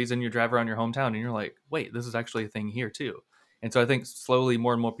other cities, and you drive around your hometown and you're like, wait, this is actually a thing here too. And so I think slowly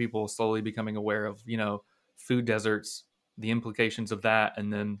more and more people slowly becoming aware of, food deserts, the implications of that,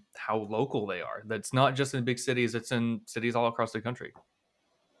 and then how local they are. That's not just in big cities, it's in cities all across the country.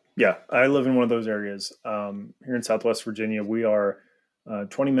 Yeah, I live in one of those areas. Here in Southwest Virginia, we are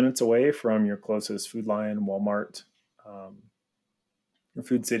 20 minutes away from your closest Food Lion, Walmart, or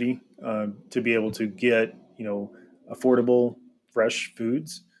Food City, to be able to get, affordable, fresh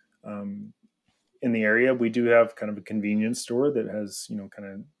foods in the area. We do have kind of a convenience store that has, kind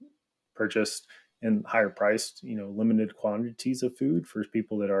of purchased and higher priced, limited quantities of food for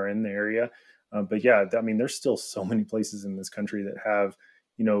people that are in the area. But yeah, I mean, there's still so many places in this country that have,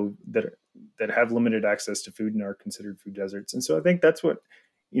 that have limited access to food and are considered food deserts. And so I think that's what,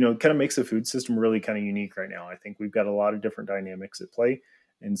 kind of makes the food system really kind of unique right now. I think we've got a lot of different dynamics at play.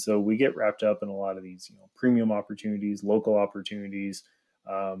 And so we get wrapped up in a lot of these, premium opportunities, local opportunities,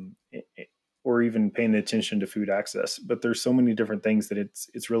 or even paying attention to food access. But there's so many different things that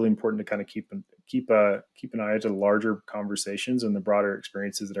it's really important to kind of keep an eye to the larger conversations and the broader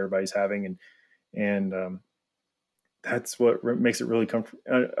experiences that everybody's having. And that's what makes it really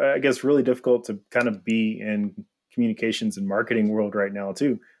I guess really difficult to kind of be in communications and marketing world right now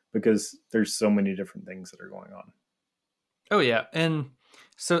too, because there's so many different things that are going on. Oh yeah. And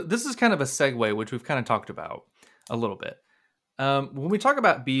so this is kind of a segue, which we've kind of talked about a little bit. When we talk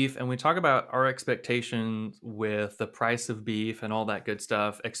about beef and we talk about our expectations with the price of beef and all that good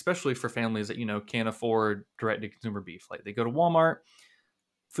stuff, especially for families that, can't afford direct to consumer beef, like they go to Walmart,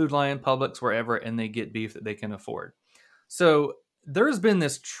 Food Lion, Publix, wherever, and they get beef that they can afford. So there's been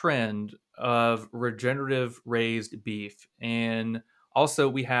this trend of regenerative raised beef. And also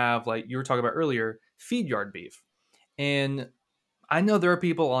we have, like you were talking about earlier, feed yard beef. And I know there are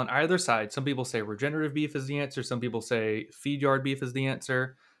people on either side. Some people say regenerative beef is the answer. Some people say feed yard beef is the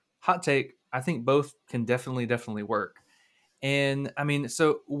answer. Hot take, I think both can definitely work. And I mean,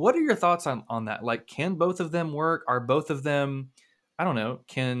 so what are your thoughts on that? Like, can both of them work? Are both of them, I don't know,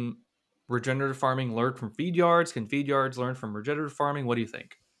 can regenerative farming learn from feed yards? Can feed yards learn from regenerative farming? What do you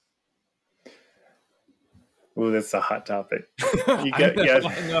think? Oh, that's a hot topic. I kind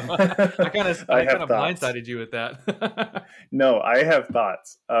of blindsided you with that. No, I have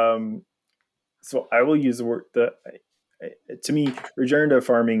thoughts. So I will use the word to me, regenerative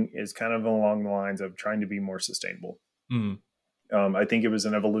farming is kind of along the lines of trying to be more sustainable. I think it was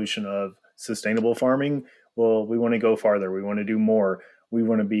an evolution of sustainable farming. Well, we want to go farther. We want to do more. We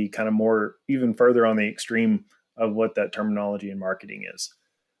want to be kind of more, even further on the extreme of what that terminology in marketing is.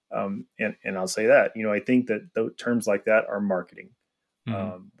 And I'll say that, I think that the terms like that are marketing,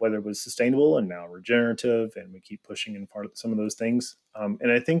 whether it was sustainable and now regenerative, and we keep pushing in part of some of those things.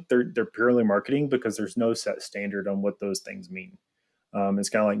 And I think they're purely marketing because there's no set standard on what those things mean. It's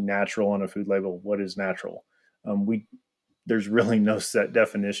kind of like natural on a food label. What is natural? There's really no set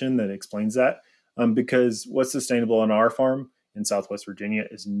definition that explains that, because what's sustainable on our farm in Southwest Virginia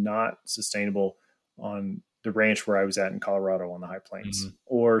is not sustainable on the ranch where I was at in Colorado on the High Plains,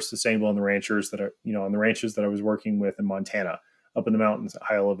 or sustainable on the ranchers that are, on the ranches that I was working with in Montana, up in the mountains at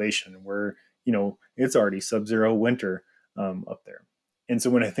high elevation where, it's already sub-zero winter up there. And so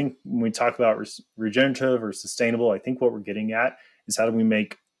when we talk about regenerative or sustainable, I think what we're getting at is how do we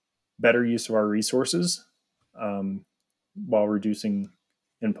make better use of our resources while reducing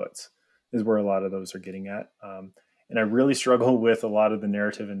inputs, is where a lot of those are getting at. And I really struggle with a lot of the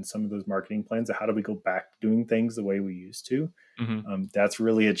narrative and some of those marketing plans of how do we go back to doing things the way we used to. That's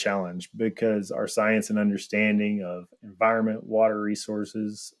really a challenge because our science and understanding of environment, water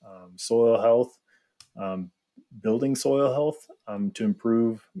resources, soil health, building soil health to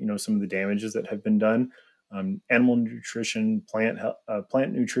improve, some of the damages that have been done. Animal nutrition, plant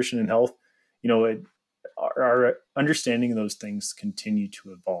nutrition and health, our understanding of those things continue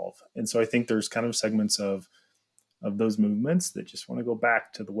to evolve. And so I think there's kind of segments of those movements that just want to go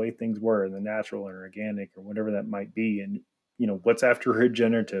back to the way things were in the natural or organic or whatever that might be. And, what's after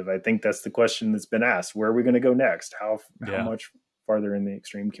regenerative? I think that's the question that's been asked. Where are we going to go next? How much farther in the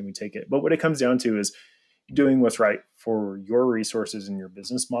extreme can we take it? But what it comes down to is doing what's right for your resources and your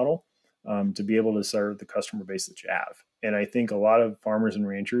business model to be able to serve the customer base that you have. And I think a lot of farmers and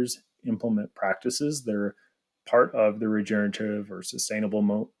ranchers implement practices that are part of the regenerative or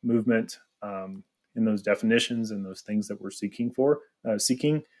sustainable movement in those definitions and those things that we're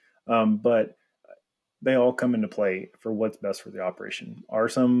seeking. But they all come into play for what's best for the operation. Are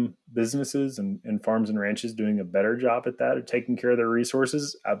some businesses and farms and ranches doing a better job at that, of taking care of their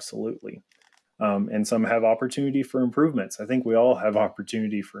resources? Absolutely. And some have opportunity for improvements. I think we all have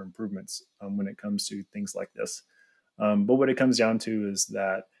opportunity for improvements when it comes to things like this. But what it comes down to is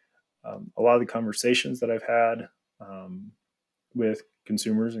that a lot of the conversations that I've had with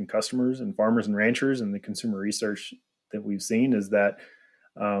consumers and customers and farmers and ranchers and the consumer research that we've seen is that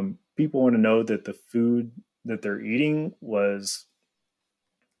people want to know that the food that they're eating was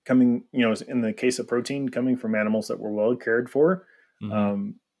coming, in the case of protein, coming from animals that were well cared for,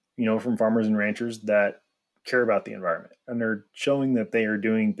 from farmers and ranchers that care about the environment. And they're showing that they are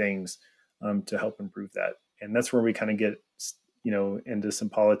doing things to help improve that. And that's where we kind of get, into some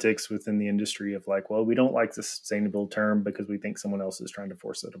politics within the industry of like, well, we don't like the sustainable term because we think someone else is trying to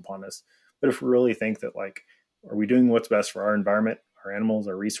force it upon us. But if we really think that, like, are we doing what's best for our environment, our animals,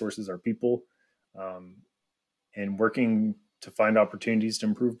 our resources, our people, and working to find opportunities to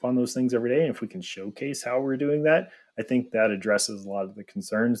improve upon those things every day. And if we can showcase how we're doing that, I think that addresses a lot of the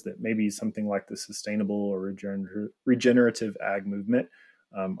concerns that maybe something like the sustainable or regenerative ag movement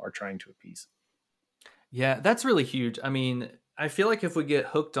are trying to appease. Yeah, that's really huge. I mean, I feel like if we get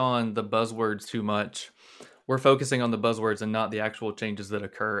hooked on the buzzwords too much, we're focusing on the buzzwords and not the actual changes that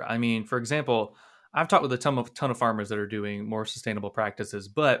occur. I mean, for example, I've talked with a ton of farmers that are doing more sustainable practices,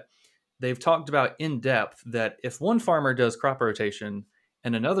 but they've talked about in depth that if one farmer does crop rotation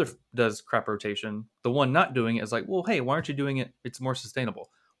and another does crop rotation, the one not doing it is like, well, hey, why aren't you doing it? It's more sustainable.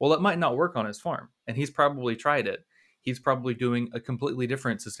 Well, it might not work on his farm, and he's probably tried it. He's probably doing a completely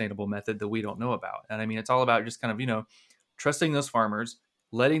different sustainable method that we don't know about. And I mean, it's all about just kind of, trusting those farmers,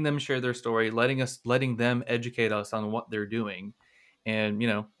 letting them share their story, letting them educate us on what they're doing. And,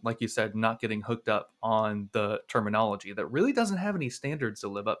 like you said, not getting hooked up on the terminology that really doesn't have any standards to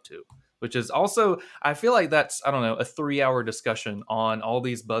live up to, which is also, I feel like that's, a 3-hour discussion on all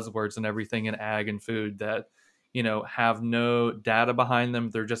these buzzwords and everything in ag and food that, have no data behind them.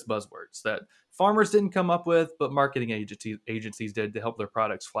 They're just buzzwords that farmers didn't come up with, but marketing agencies did to help their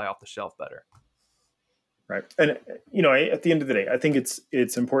products fly off the shelf better. Right. And, at the end of the day, I think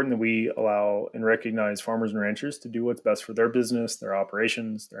it's important that we allow and recognize farmers and ranchers to do what's best for their business, their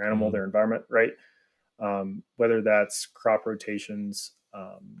operations, their animal, their environment, right? Whether that's crop rotations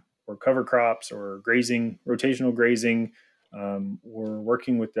or cover crops or grazing, rotational grazing, or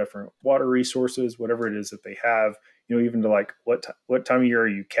working with different water resources, whatever it is that they have, even to like what time of year are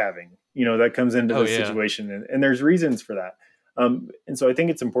you calving? That comes into the situation. And there's reasons for that. And so I think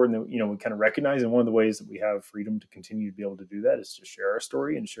it's important that, we kind of recognize, and one of the ways that we have freedom to continue to be able to do that is to share our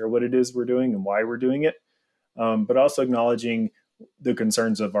story and share what it is we're doing and why we're doing it. But also acknowledging the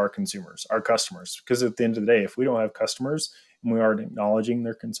concerns of our consumers, our customers, because at the end of the day, if we don't have customers and we aren't acknowledging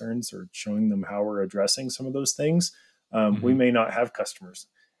their concerns or showing them how we're addressing some of those things, we may not have customers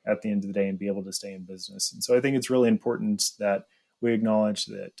at the end of the day and be able to stay in business. And so I think it's really important that we acknowledge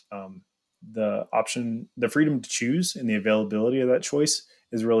that, the freedom to choose and the availability of that choice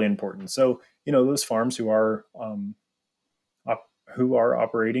is really important. So, those farms who are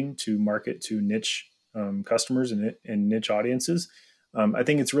operating to market to niche customers and niche audiences, I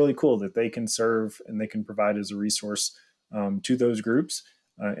think it's really cool that they can serve and they can provide as a resource to those groups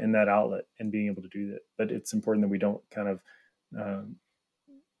in that outlet and being able to do that. But it's important that we don't kind of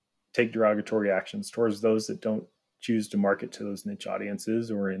take derogatory actions towards those that don't choose to market to those niche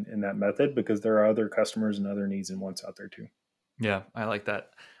audiences or in that method, because there are other customers and other needs and wants out there too. Yeah, I like that.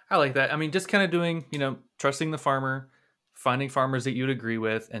 I mean, just kind of doing, trusting the farmer, finding farmers that you'd agree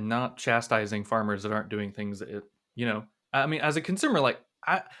with, and not chastising farmers that aren't doing things that, I mean, as a consumer, like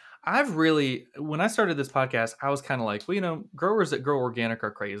I've really, when I started this podcast, I was kind of like, well, growers that grow organic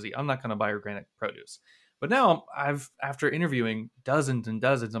are crazy. I'm not going to buy organic produce. But now after interviewing dozens and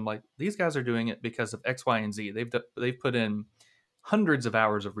dozens, I'm like, these guys are doing it because of X, Y, and Z. They've put in hundreds of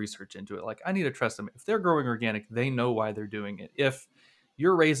hours of research into it. Like, I need to trust them. If they're growing organic, they know why they're doing it. If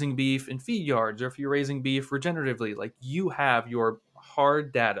you're raising beef in feed yards, or if you're raising beef regeneratively, like, you have your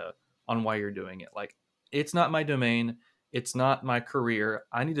hard data on why you're doing it. Like, it's not my domain. It's not my career.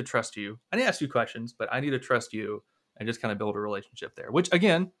 I need to trust you. I need to ask you questions, but I need to trust you and just kind of build a relationship there, which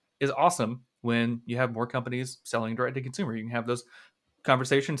again is awesome when you have more companies selling direct to consumer. You can have those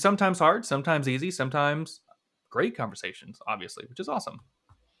conversations, sometimes hard, sometimes easy, sometimes great conversations, obviously, which is awesome.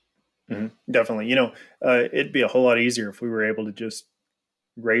 Definitely. It'd be a whole lot easier if we were able to just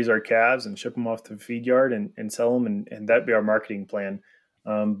raise our calves and ship them off to the feed yard and sell them. And that'd be our marketing plan.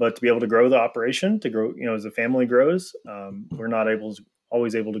 But to be able to grow the operation, to grow, as the family grows, we're not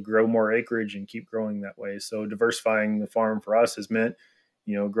always able to grow more acreage and keep growing that way. So diversifying the farm for us has meant,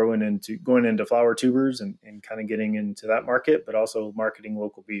 going into flower tubers and kind of getting into that market, but also marketing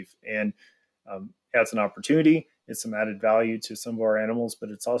local beef. And that's an opportunity. It's some added value to some of our animals, but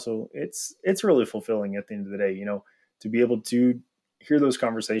it's really fulfilling at the end of the day, to be able to hear those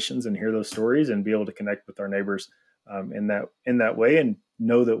conversations and hear those stories and be able to connect with our neighbors in that way, and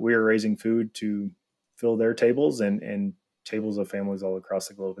know that we are raising food to fill their tables and tables of families all across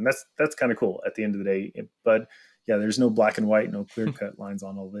the globe. And that's kind of cool at the end of the day. But yeah, there's no black and white, no clear cut lines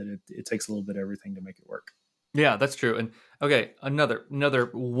on all of it. It takes a little bit of everything to make it work. Yeah, that's true. And okay, another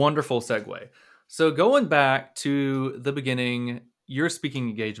wonderful segue. So going back to the beginning, your speaking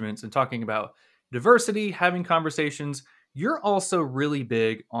engagements and talking about diversity, having conversations, you're also really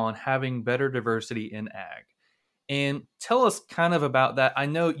big on having better diversity in ag. And tell us kind of about that. I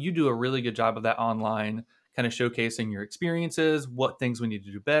know you do a really good job of that online, kind of showcasing your experiences, what things we need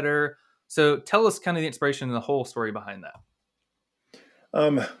to do better. So tell us kind of the inspiration and the whole story behind that.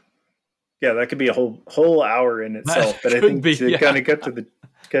 Yeah, that could be a whole hour in itself. But I think to kind of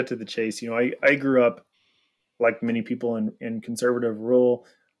get to the chase, I grew up like many people in conservative rural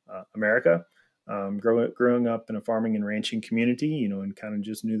America, growing up in a farming and ranching community, and kind of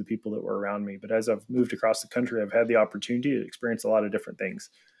just knew the people that were around me. But as I've moved across the country, I've had the opportunity to experience a lot of different things.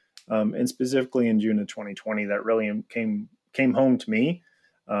 And specifically in June of 2020, that really came home to me,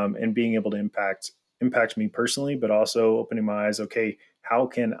 and being able to impact me personally, but also opening my eyes. Okay, how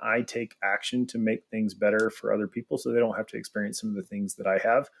can I take action to make things better for other people so they don't have to experience some of the things that I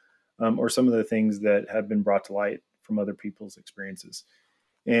have, or some of the things that have been brought to light from other people's experiences.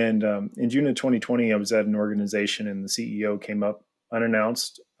 And in June of 2020, I was at an organization and the CEO came up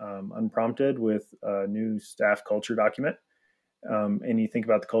unannounced, unprompted, with a new staff culture document. And you think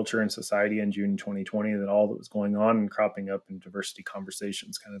about the culture in society in June 2020, that all that was going on and cropping up in diversity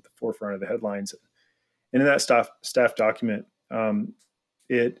conversations kind of at the forefront of the headlines. And in that staff document,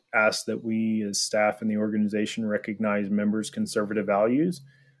 it asked that we as staff in the organization recognize members' conservative values,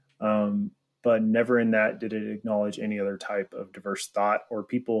 but never in that did it acknowledge any other type of diverse thought or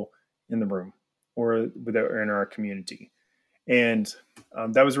people in the room or in our community. And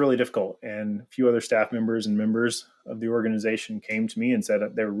that was really difficult. And a few other staff members and members of the organization came to me and said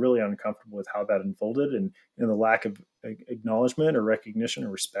that they were really uncomfortable with how that unfolded and the lack of acknowledgement or recognition or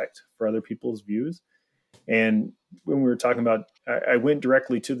respect for other people's views. And when we were talking about, I went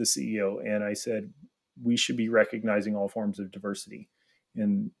directly to the CEO and I said, we should be recognizing all forms of diversity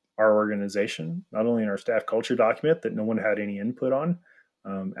in our organization, not only in our staff culture document that no one had any input on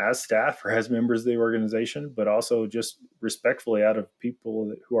as staff or as members of the organization, but also just respectfully out of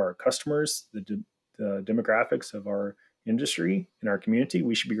people who are our customers, the demographics of our industry and our community.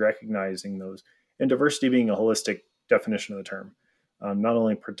 We should be recognizing those. And diversity being a holistic definition of the term, not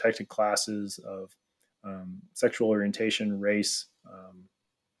only protected classes of sexual orientation, race,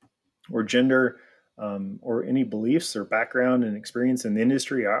 or gender, or any beliefs or background and experience in the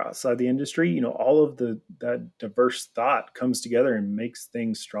industry or outside the industry. All of that diverse thought comes together and makes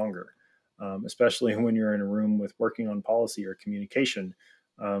things stronger, especially when you're in a room with working on policy or communication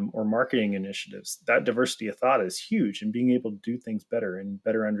or marketing initiatives. That diversity of thought is huge, and being able to do things better and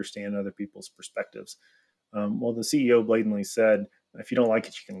better understand other people's perspectives. Well, the CEO blatantly said, if you don't like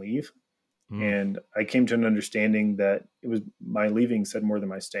it, you can leave. And I came to an understanding that it was my leaving said more than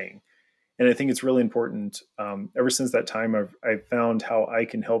my staying. And I think it's really important. Ever since that time, I've found how I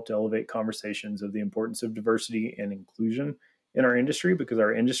can help to elevate conversations of the importance of diversity and inclusion in our industry, because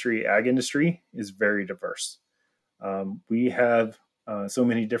our industry, ag industry, is very diverse. We have so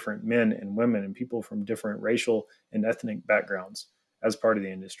many different men and women and people from different racial and ethnic backgrounds as part of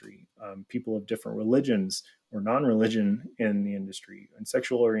the industry, people of different religions or non-religion in the industry, and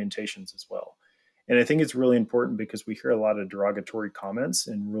sexual orientations as well. And I think it's really important because we hear a lot of derogatory comments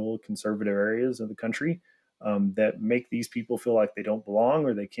in rural conservative areas of the country that make these people feel like they don't belong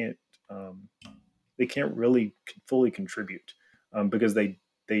or they can't really fully contribute. because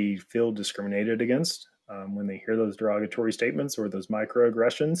they feel discriminated against when they hear those derogatory statements or those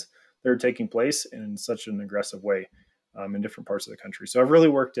microaggressions that are taking place in such an aggressive way in different parts of the country. So I've really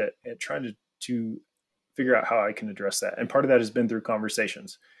worked at trying to figure out how I can address that. And part of that has been through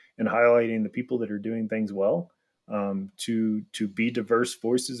conversations and highlighting the people that are doing things well, to be diverse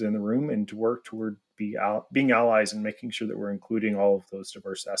voices in the room and to work toward being allies and making sure that we're including all of those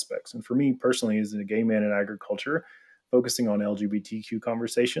diverse aspects. And for me personally, as a gay man in agriculture, focusing on LGBTQ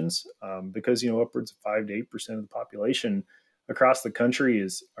conversations, because, upwards of 5 to 8% of the population across the country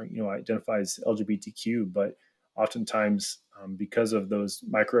identifies LGBTQ, but oftentimes because of those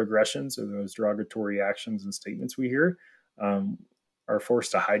microaggressions or those derogatory actions and statements we hear, are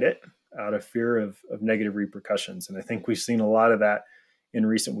forced to hide it out of fear of negative repercussions. And I think we've seen a lot of that in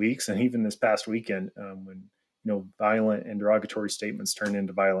recent weeks, and even this past weekend, when violent and derogatory statements turn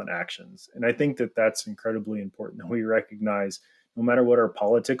into violent actions. And I think that that's incredibly important. We recognize, no matter what our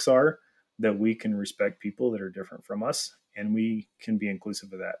politics are, that we can respect people that are different from us, and we can be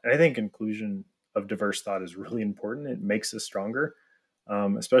inclusive of that. And I think inclusion of diverse thought is really important. It makes us stronger,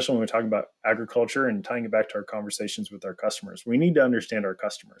 especially when we're talking about agriculture and tying it back to our conversations with our customers. We need to understand our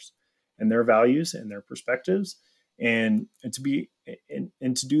customers and their values and their perspectives, and to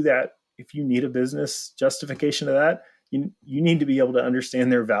do that. If you need a business justification of that, you need to be able to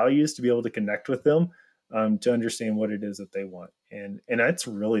understand their values, to be able to connect with them, to understand what it is that they want. And that's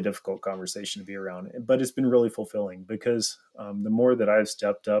a really difficult conversation to be around, but it's been really fulfilling because the more that I've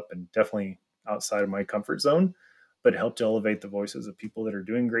stepped up, and definitely outside of my comfort zone, but helped to elevate the voices of people that are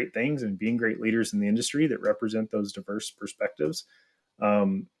doing great things and being great leaders in the industry that represent those diverse perspectives.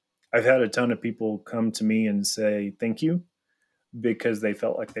 I've had a ton of people come to me and say, thank you, because they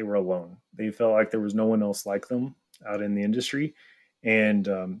felt like they were alone. They felt like there was no one else like them out in the industry. And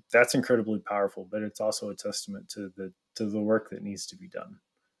that's incredibly powerful, but it's also a testament to the work that needs to be done.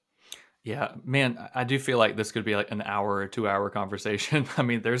 Yeah, man, I do feel like this could be like an hour or 2 hour conversation. I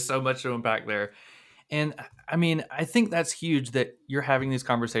mean, there's so much to unpack there. And I mean, I think that's huge that you're having these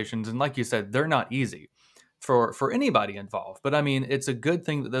conversations. And like you said, they're not easy for anybody involved. But I mean, it's a good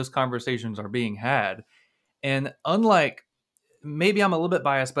thing that those conversations are being had. And unlike, maybe I'm a little bit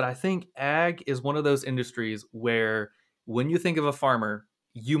biased, but I think ag is one of those industries where when you think of a farmer,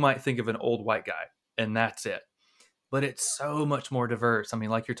 you might think of an old white guy, and that's it. But it's so much more diverse. I mean,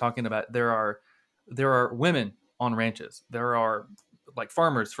 like you're talking about, there are women on ranches. There are like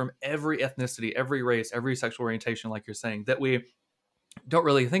farmers from every ethnicity, every race, every sexual orientation, like you're saying, that we don't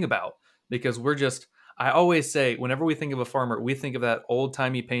really think about because I always say, whenever we think of a farmer, we think of that old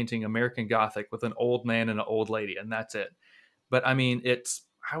timey painting, American Gothic, with an old man and an old lady, and that's it. But I mean,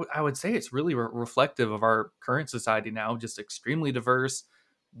 I would say it's really reflective of our current society now, just extremely diverse.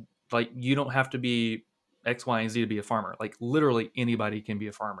 Like, you don't have to be X, Y, and Z to be a farmer. Like, literally anybody can be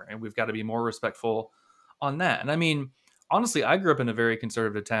a farmer, and we've got to be more respectful on that. And I mean, honestly, I grew up in a very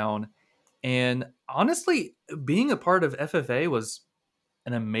conservative town, and honestly, being a part of FFA was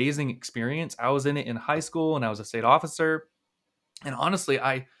an amazing experience. I was in it in high school, and I was a state officer. And honestly,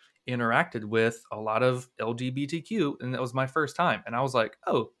 I interacted with a lot of LGBTQ, and that was my first time. And I was like,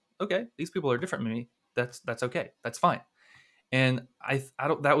 oh, okay, these people are different from me. That's okay. That's fine. And I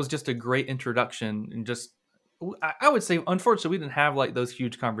don't, that was just a great introduction. And just, I would say, unfortunately, we didn't have like those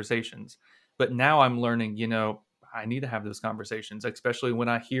huge conversations, but now I'm learning, I need to have those conversations, especially when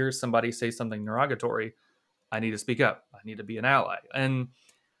I hear somebody say something derogatory. I need to speak up. I need to be an ally. And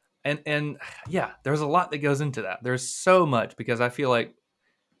yeah, there's a lot that goes into that. There's so much, because I feel like,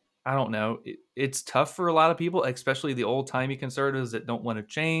 I don't know, it's tough for a lot of people, especially the old timey conservatives that don't want to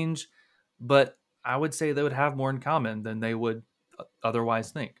change. But I would say they would have more in common than they would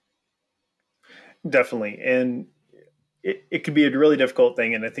otherwise think. Definitely. And it could be a really difficult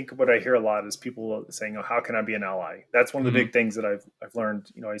thing. And I think what I hear a lot is people saying, oh, how can I be an ally? That's one of the big things that I've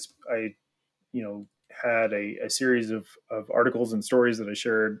learned. I had a series of articles and stories that I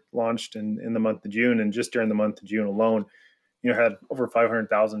shared, launched in the month of June. And just during the month of June alone, had over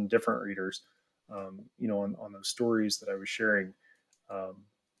 500,000 different readers, on those stories that I was sharing. And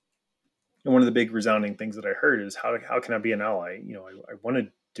one of the big resounding things that I heard is, how can I be an ally? I want to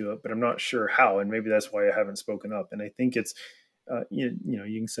do it, but I'm not sure how. And maybe that's why I haven't spoken up. And I think it's, you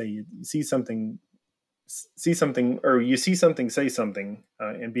can say you see something, or you see something, say something,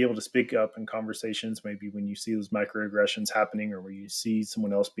 and be able to speak up in conversations. Maybe when you see those microaggressions happening, or where you see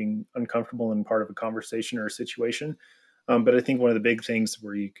someone else being uncomfortable in part of a conversation or a situation. But I think one of the big things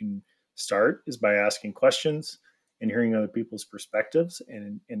where you can start is by asking questions and hearing other people's perspectives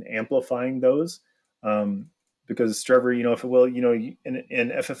and amplifying those. because Trevor, if it will, in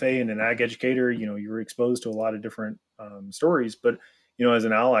FFA and an ag educator, you're exposed to a lot of different stories. But as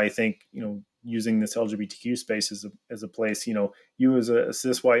an ally, I think using this LGBTQ space as a place, you as a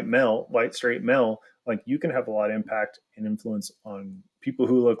cis white straight male, like you can have a lot of impact and influence on people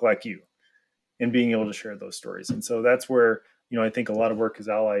who look like you, and being able to share those stories. And so that's where I think a lot of work as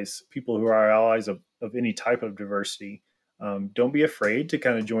allies, people who are allies of any type of diversity. Don't be afraid to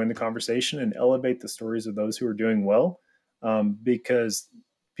kind of join the conversation and elevate the stories of those who are doing well, because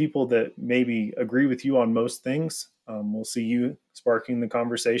people that maybe agree with you on most things will see you sparking the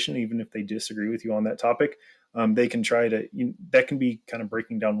conversation, even if they disagree with you on that topic. They can try to, that can be kind of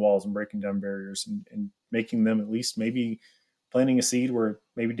breaking down walls and breaking down barriers and making them at least maybe planting a seed where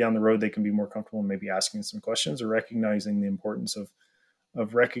maybe down the road they can be more comfortable and maybe asking some questions or recognizing the importance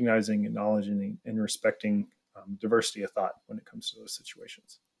of recognizing, acknowledging, and respecting diversity of thought when it comes to those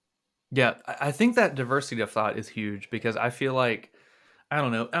situations. Yeah, I think that diversity of thought is huge because I feel like, I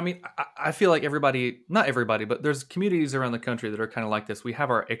don't know. I mean, I feel like not everybody, but there's communities around the country that are kind of like this. We have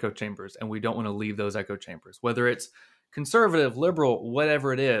our echo chambers and we don't want to leave those echo chambers, whether it's conservative, liberal,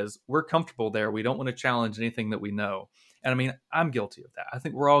 whatever it is, we're comfortable there. We don't want to challenge anything that we know. And I mean, I'm guilty of that. I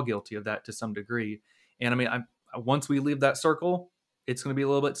think we're all guilty of that to some degree. And I mean, once we leave that circle, it's going to be a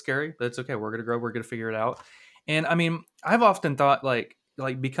little bit scary, but it's okay. We're going to grow. We're going to figure it out. And I mean, I've often thought like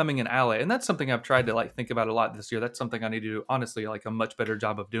becoming an ally, and that's something I've tried to like think about a lot this year. That's something I need to do, honestly, like a much better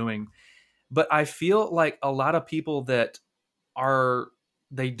job of doing. But I feel like a lot of people that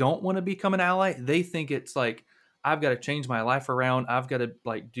they don't want to become an ally. They think it's like, I've got to change my life around. I've got to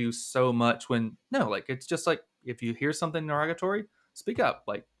like do so much when no, like, it's just like, if you hear something derogatory, speak up.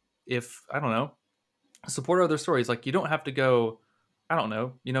 Like if, I don't know, support other stories. Like you don't have to go, I don't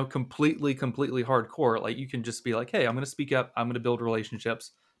know, completely hardcore. Like you can just be like, hey, I'm going to speak up. I'm going to build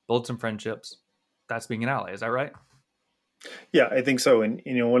relationships, build some friendships. That's being an ally. Is that right? Yeah, I think so. And,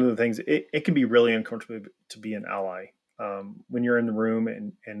 one of the things, it can be really uncomfortable to be an ally when you're in the room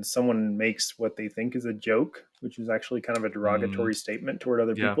and someone makes what they think is a joke, which is actually kind of a derogatory statement toward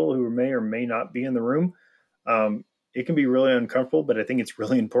other people who may or may not be in the room. It can be really uncomfortable, but I think it's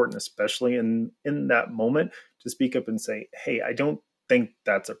really important, especially in that moment, to speak up and say, hey, I don't think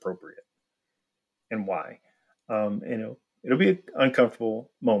that's appropriate and why. It'll be an uncomfortable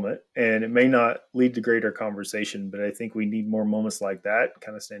moment and it may not lead to greater conversation, but I think we need more moments like that,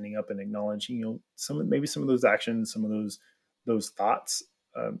 kind of standing up and acknowledging, some of those actions, some of those thoughts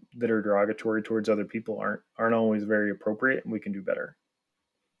that are derogatory towards other people aren't always very appropriate, and we can do better.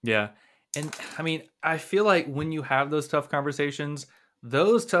 Yeah. And I mean, I feel like when you have those tough conversations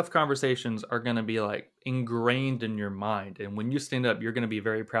are going to be like ingrained in your mind. And when you stand up, you're going to be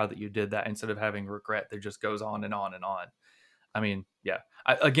very proud that you did that instead of having regret that just goes on and on and on. I mean, yeah.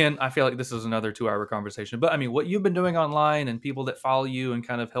 I feel like this is another 2-hour conversation, but I mean, what you've been doing online and people that follow you and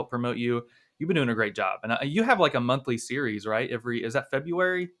kind of help promote you, you've been doing a great job. And you have like a monthly series, right? Is that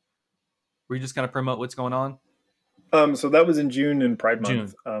February? Where you just kind of promote what's going on? So that was in June, and Pride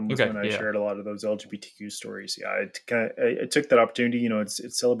Month was okay, when I shared a lot of those LGBTQ stories. Yeah, I took that opportunity.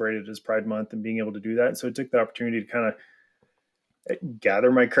 It's celebrated as Pride Month, and being able to do that. So I took the opportunity to kind of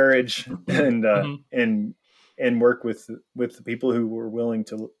gather my courage and work with the people who were willing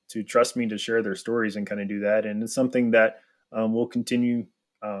to trust me to share their stories and kind of do that. And it's something that will continue.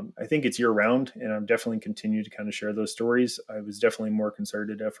 I think it's year round, and I'm definitely continue to kind of share those stories. I was definitely more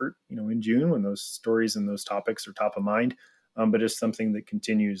concerted effort, in June when those stories and those topics are top of mind. But it's something that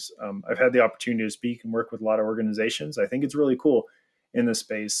continues. I've had the opportunity to speak and work with a lot of organizations. I think it's really cool in this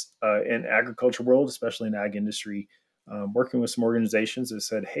space, in agriculture world, especially in ag industry, working with some organizations that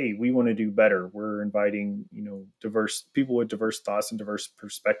said, hey, we want to do better. We're inviting, diverse people with diverse thoughts and diverse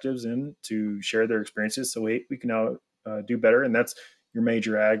perspectives in to share their experiences. So we can now do better. And that's your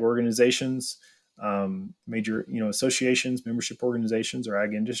major ag organizations, major, associations, membership organizations, or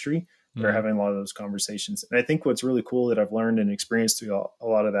ag industry that are having a lot of those conversations. And I think what's really cool that I've learned and experienced through a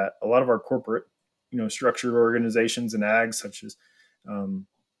lot of that, a lot of our corporate, structured organizations and ag, such as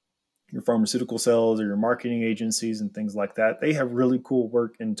your pharmaceutical cells or your marketing agencies and things like that, they have really cool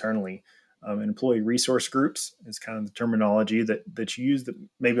work internally. Employee resource groups is kind of the terminology that you use that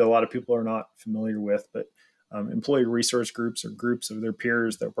maybe a lot of people are not familiar with, but employee resource groups are groups of their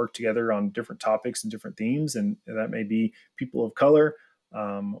peers that work together on different topics and different themes. And that may be people of color,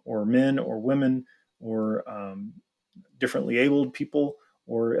 or men or women, or differently abled people,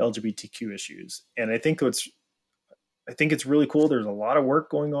 or LGBTQ issues. And I think it's really cool. There's a lot of work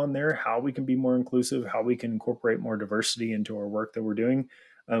going on there, how we can be more inclusive, how we can incorporate more diversity into our work that we're doing.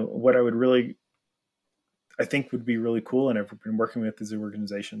 What I think would be really cool, and I've been working with these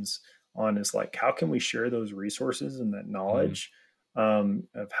organizations on is like, how can we share those resources and that knowledge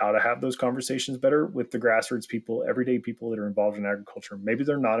of how to have those conversations better with the grassroots people, everyday people that are involved in agriculture. Maybe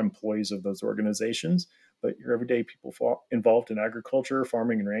they're not employees of those organizations, but your everyday people involved in agriculture,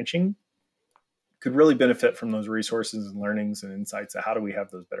 farming, and ranching could really benefit from those resources and learnings and insights of how do we have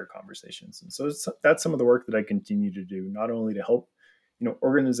those better conversations. And so that's some of the work that I continue to do, not only to help,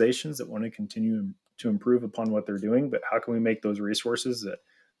 organizations that want to continue to improve upon what they're doing, but how can we make those resources that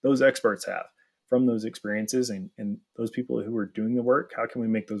those experts have from those experiences and those people who are doing the work, how can we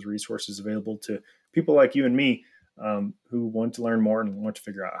make those resources available to people like you and me who want to learn more and want to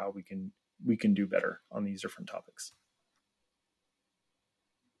figure out how we can do better on these different topics.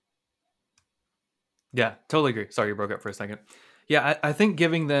 Yeah, totally agree. Sorry, you broke up for a second. Yeah, I think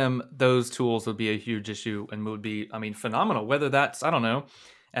giving them those tools would be a huge issue and would be, phenomenal. Whether that's, I don't know,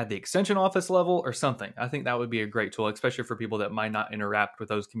 at the extension office level or something. I think that would be a great tool, especially for people that might not interact with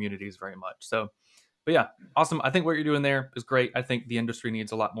those communities very much. So, but yeah, awesome. I think what you're doing there is great. I think the industry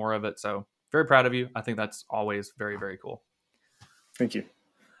needs a lot more of it. So very proud of you. I think that's always very, very cool. Thank you.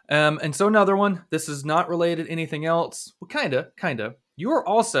 And so another one, this is not related to anything else. Well, kind of. You are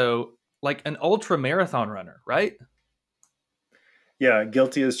also like an ultra marathon runner, right? Yeah,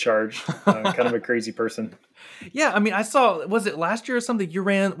 guilty as charged. Kind of a crazy person. Yeah, I saw, was it last year or something? You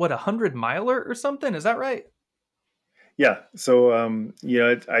ran, 100 miler or something? Is that right? Yeah. So,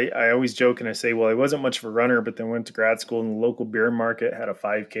 I always joke and I say, well, I wasn't much of a runner, but then went to grad school and the local beer market had a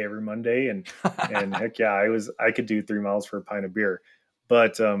 5K every Monday. And heck yeah, I could do 3 miles for a pint of beer.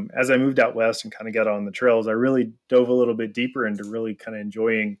 But as I moved out west and kind of got on the trails, I really dove a little bit deeper into really kind of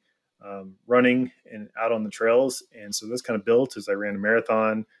enjoying running and out on the trails. And so this kind of built as I ran a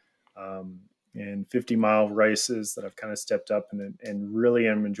marathon and 50-mile races that I've kind of stepped up and really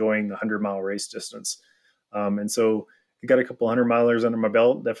am enjoying the 100-mile race distance. And so I got a couple 100-milers under my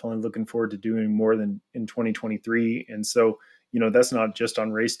belt, definitely looking forward to doing more than in 2023. And so, that's not just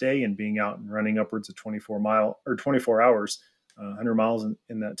on race day and being out and running upwards of 24 hours, 100 miles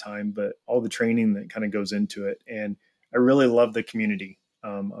in that time, but all the training that kind of goes into it. And I really love the community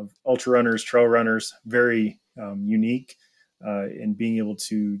of ultra runners, trail runners, very unique in being able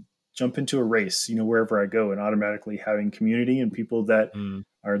to jump into a race, wherever I go, and automatically having community and people that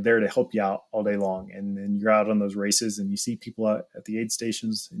are there to help you out all day long. And then you're out on those races and you see people out at the aid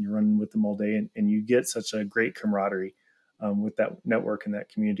stations and you're running with them all day. And you get such a great camaraderie with that network and that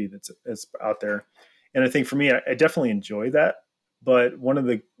community that's out there. And I think for me, I definitely enjoy that. But one of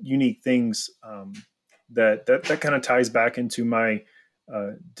the unique things that kind of ties back into my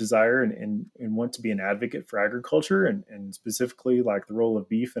desire and want to be an advocate for agriculture and specifically like the role of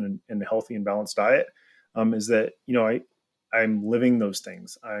beef in a healthy and balanced diet is that, I'm living those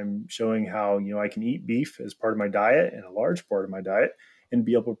things. I'm showing how, I can eat beef as part of my diet and a large part of my diet and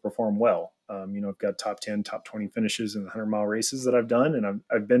be able to perform well. I've got top 10, top 20 finishes in the 100-mile races that I've done, and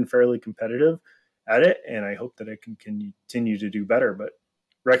I've been fairly competitive at it. And I hope that I can continue to do better, but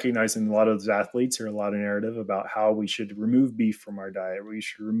recognizing a lot of those athletes hear a lot of narrative about how we should remove beef from our diet. We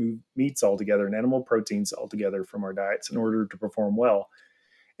should remove meats altogether and animal proteins altogether from our diets in order to perform well.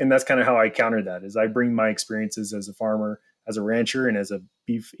 And that's kind of how I counter that is I bring my experiences as a farmer, as a rancher, and as a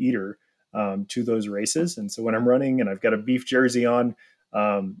beef eater to those races. And so when I'm running and I've got a beef jersey on,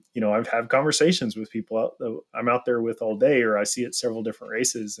 I've had conversations with people I'm out there with all day, or I see at several different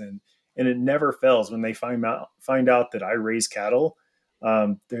races, and it never fails when they find out that I raise cattle.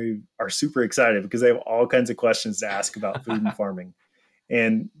 They are super excited because they have all kinds of questions to ask about food and farming.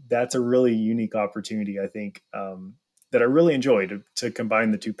 And that's a really unique opportunity, I think, that I really enjoy to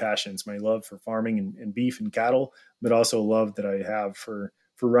combine the two passions, my love for farming and beef and cattle, but also love that I have for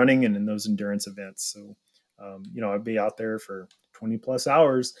running and in those endurance events. So, I'd be out there for 20 plus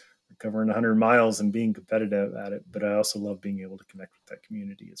hours covering 100 miles and being competitive at it. But I also love being able to connect with that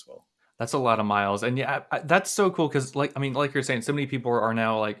community as well. That's a lot of miles. And yeah, that's so cool. Cause like you're saying, so many people are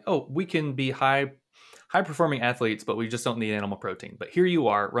now like, oh, we can be high performing athletes, but we just don't need animal protein. But here you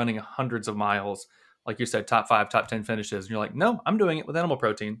are running hundreds of miles. Like you said, top 5, top 10 finishes. And you're like, no, I'm doing it with animal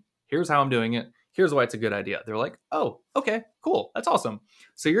protein. Here's how I'm doing it. Here's why it's a good idea. They're like, oh, okay, cool. That's awesome.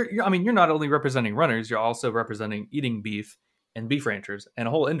 So you're not only representing runners, you're also representing eating beef and beef ranchers and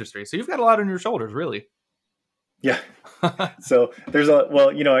a whole industry. So you've got a lot on your shoulders, really. Yeah. So there's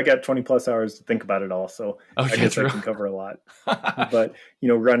I got 20 plus hours to think about it all. So I guess I can cover a lot, but,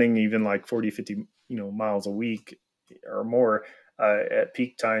 running even like 40, 50, miles a week or more at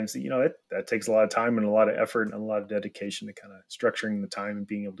peak times, that takes a lot of time and a lot of effort and a lot of dedication to kind of structuring the time and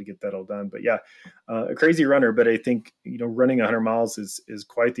being able to get that all done. But yeah, a crazy runner, but I think, running 100 miles is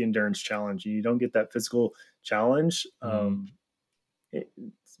quite the endurance challenge. You don't get that physical challenge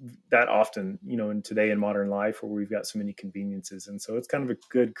that often, in today in modern life where we've got so many conveniences. And so it's kind of a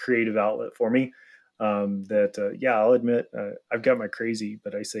good creative outlet for me. I'll admit, I've got my crazy,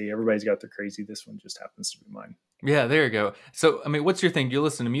 but I say everybody's got their crazy. This one just happens to be mine. Yeah, there you go. So, I mean, what's your thing? Do you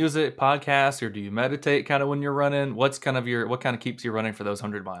listen to music, podcasts, or do you meditate kind of when you're running? What kind of keeps you running for those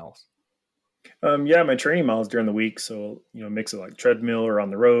 100 miles? My training miles during the week. So, mix it like treadmill or on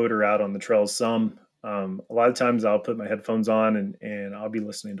the road or out on the trails some. A lot of times I'll put my headphones on and I'll be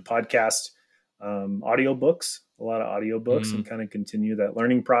listening to podcasts, audiobooks, a lot of audiobooks and kind of continue that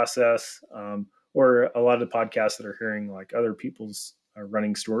learning process. Or a lot of the podcasts that are hearing like other people's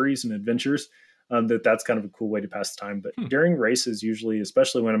running stories and adventures, that's kind of a cool way to pass the time. But during races, usually,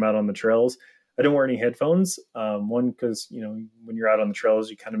 especially when I'm out on the trails, I don't wear any headphones. One, because, when you're out on the trails,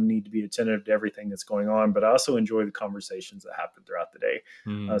 you kind of need to be attentive to everything that's going on, but I also enjoy the conversations that happen throughout the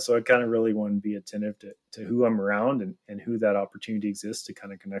day. So I kind of really want to be attentive to who I'm around and who that opportunity exists to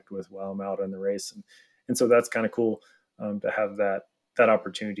kind of connect with while I'm out on the race. And so that's kind of cool to have that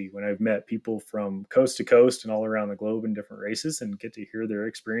opportunity when I've met people from coast to coast and all around the globe in different races and get to hear their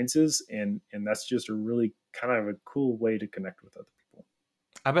experiences. And that's just a really kind of a cool way to connect with other people.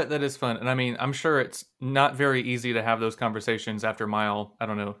 I bet that is fun. And I mean, I'm sure it's not very easy to have those conversations after mile,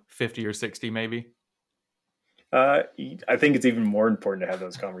 50 or 60 maybe. I think it's even more important to have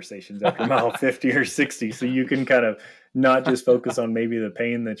those conversations after mile 50 or 60. So you can kind of not just focus on maybe the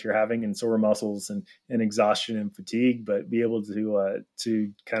pain that you're having and sore muscles and exhaustion and fatigue, but be able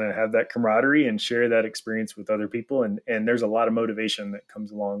to kind of have that camaraderie and share that experience with other people. And there's a lot of motivation that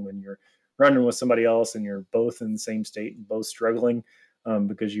comes along when you're running with somebody else and you're both in the same state and both struggling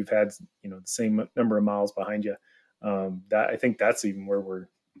because you've had, the same number of miles behind you. That I think that's even where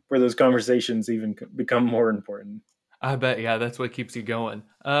those conversations even become more important. I bet. Yeah. That's what keeps you going.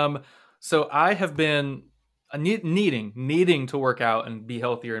 So I have been needing to work out and be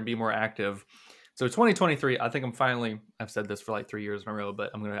healthier and be more active. So 2023, I think I've said this for like 3 years in a row,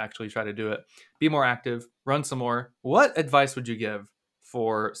 but I'm going to actually try to do it. Be more active, run some more. What advice would you give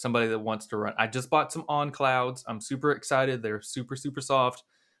for somebody that wants to run? I just bought some On Clouds. I'm super excited. They're super, super soft.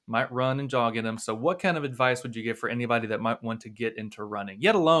 Might run and jog in them. So what kind of advice would you give for anybody that might want to get into running,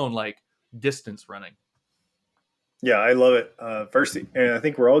 yet alone like distance running? Yeah, I love it. First, and I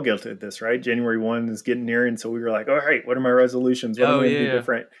think we're all guilty of this, right? January 1 is getting near. And so we were like, all right, what are my resolutions? What am I going to do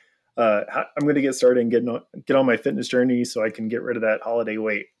different? I'm going to get started and get on my fitness journey so I can get rid of that holiday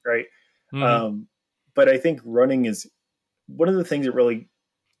weight, right? Mm-hmm. But I think running is one of the things that really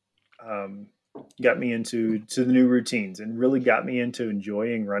got me into the new routines and really got me into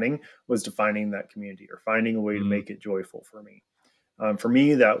enjoying running was to finding that community or finding a way to make it joyful for me. For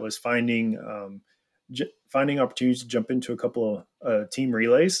me, that was finding opportunities to jump into a couple of team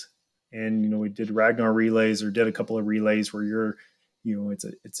relays. And, we did Ragnar relays or did a couple of relays where it's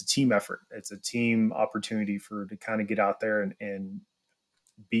a team effort. It's a team opportunity to kind of get out there and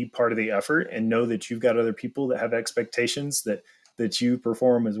be part of the effort and know that you've got other people that have expectations that you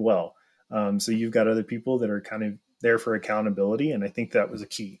perform as well. So you've got other people that are kind of there for accountability. And I think that was a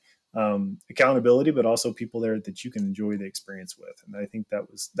key. Accountability, but also people there that you can enjoy the experience with. And I think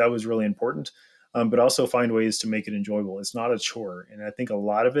that was really important. But also find ways to make it enjoyable. It's not a chore. And I think a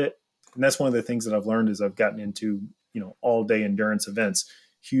lot of it, and that's one of the things that I've learned as I've gotten into, all day endurance events,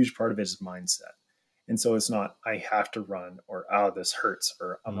 huge part of it is mindset. And so it's not, I have to run or, this hurts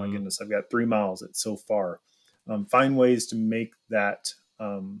or, oh my goodness, I've got 3 miles. It's so far. Find ways to make that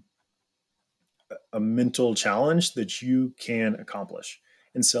a mental challenge that you can accomplish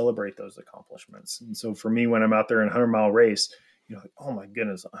and celebrate those accomplishments. And so for me, when I'm out there in a 100-mile race, like, oh my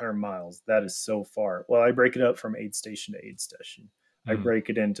goodness, 100 miles, that is so far. Well, I break it up from aid station to aid station. I break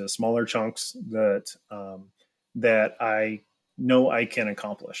it into smaller chunks that I know I can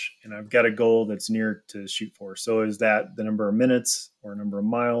accomplish. And I've got a goal that's near to shoot for. So is that the number of minutes or number of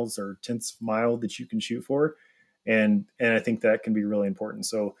miles or tenths of mile that you can shoot for? And I think that can be really important.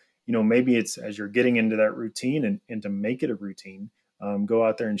 So, maybe it's as you're getting into that routine and to make it a routine, go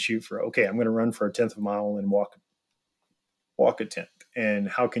out there and shoot for, okay, I'm going to run for a 10th of a mile and walk a 10th. And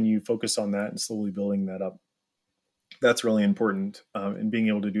how can you focus on that and slowly building that up? That's really important in being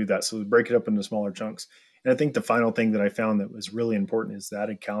able to do that. So break it up into smaller chunks. And I think the final thing that I found that was really important is that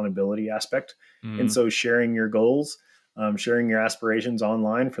accountability aspect. And so sharing your goals, sharing your aspirations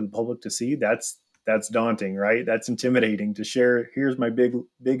online for the public to see, that's daunting, right? That's intimidating to share. Here's my big,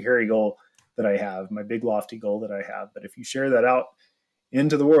 hairy goal that I have, my big lofty goal that I have. But if you share that out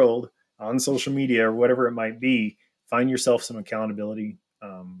into the world on social media or whatever it might be, find yourself some accountability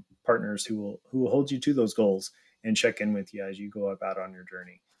partners who will hold you to those goals and check in with you as you go about on your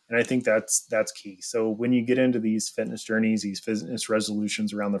journey. And I think that's key. So when you get into these fitness journeys, these fitness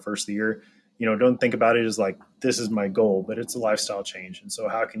resolutions around the first of the year, don't think about it as like, this is my goal, but it's a lifestyle change. And so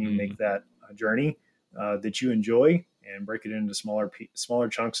how can you make that a journey that you enjoy and break it into smaller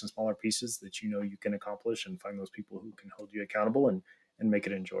chunks and smaller pieces that you can accomplish, and find those people who can hold you accountable and make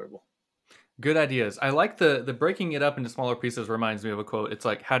it enjoyable. Good ideas. I like the breaking it up into smaller pieces. Reminds me of a quote. It's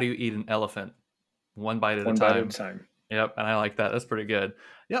like, how do you eat an elephant? One bite at a time. Yep. And I like that. That's pretty good.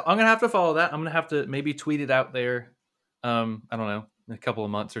 Yep. I'm going to have to follow that. I'm going to have to maybe tweet it out there. I don't know, in a couple of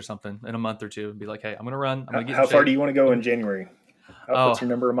months or something, in a month or two, and be like, hey, I'm going to run. I'm going to get How far do you want to go in January? What's your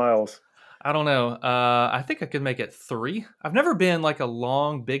number of miles? I don't know. I think I could make it 3. I've never been like a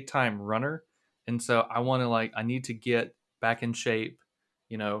long, big time runner. And so I need to get back in shape,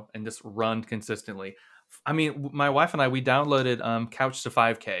 and just run consistently. I mean, my wife and I, we downloaded Couch to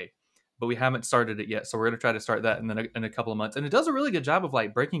 5K, but we haven't started it yet. So we're going to try to start that in a couple of months. And it does a really good job of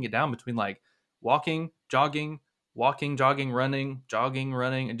like breaking it down between like walking, jogging, running,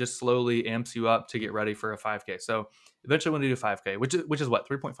 and just slowly amps you up to get ready for a 5K. So eventually when we do 5K, which is what,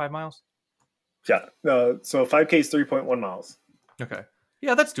 3.5 miles? Yeah. So 5K is 3.1 miles. Okay.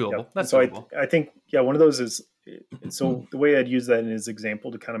 Yeah, that's doable. Yep. That's so doable. I think, one of those is, so the way I'd use that in his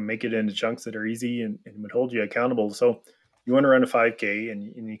example to kind of make it into chunks that are easy and would hold you accountable. So you want to run a 5K and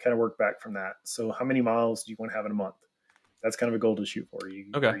you kind of work back from that. So how many miles do you want to have in a month? That's kind of a goal to shoot for.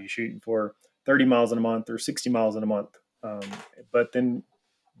 Are you shooting for 30 miles in a month or 60 miles in a month? But then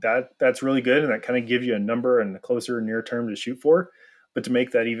that's really good. And that kind of gives you a number and a closer near term to shoot for. But to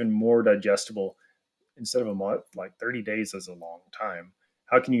make that even more digestible, instead of a month, like 30 days is a long time.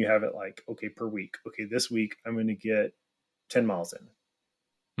 How can you have it like, okay, per week? Okay, this week I'm going to get 10 miles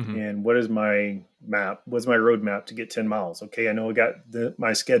in. Mm-hmm. And what is my map? What's my roadmap to get 10 miles? Okay, I know I got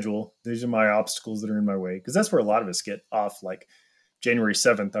my schedule. These are my obstacles that are in my way. Because that's where a lot of us get off. Like January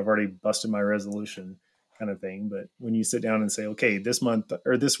 7th, I've already busted my resolution kind of thing. But when you sit down and say, okay, this month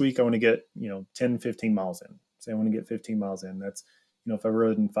or this week, I want to get, 10, 15 miles in. Say I want to get 15 miles in. That's, if I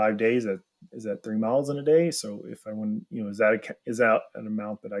rode in 5 days, is that 3 miles in a day? So if I want, is that an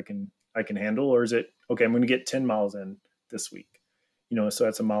amount that I can handle? Or is it, okay, I'm going to get 10 miles in this week. So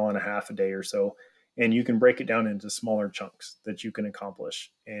that's 1.5 miles a day or so. And you can break it down into smaller chunks that you can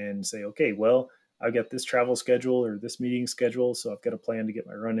accomplish and say, okay, well, I've got this travel schedule or this meeting schedule. So I've got a plan to get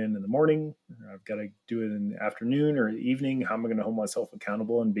my run in the morning. Or I've got to do it in the afternoon or the evening. How am I going to hold myself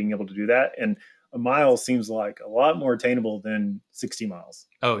accountable and being able to do that? And a mile seems like a lot more attainable than 60 miles.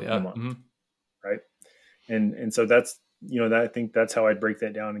 Oh yeah. A month, right. And so that's, I think that's how I'd break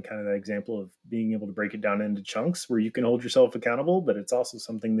that down, and kind of that example of being able to break it down into chunks where you can hold yourself accountable, but it's also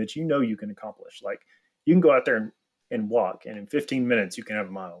something that you can accomplish. Like you can go out there and walk, and in 15 minutes you can have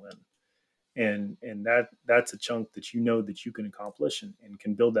a mile in. And that's a chunk that that you can accomplish and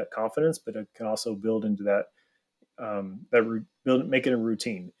can build that confidence, but it can also build into that make it a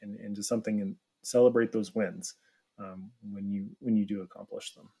routine and into something, and celebrate those wins when you do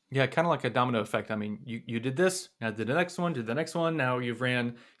accomplish them. Yeah, kind of like a domino effect. I mean, you did this, now did the next one. Now you've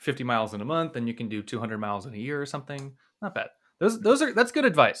ran 50 miles in a month, and you can do 200 miles in a year or something. Not bad. That's good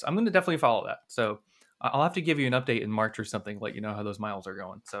advice. I'm going to definitely follow that. So I'll have to give you an update in March or something, let you know how those miles are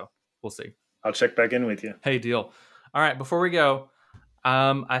going. So we'll see. I'll check back in with you. Hey, deal. All right, before we go,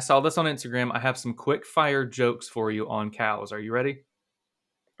 I saw this on Instagram. I have some quick fire jokes for you on cows. Are you ready?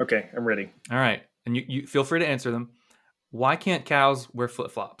 Okay, I'm ready. All right. And you feel free to answer them. Why can't cows wear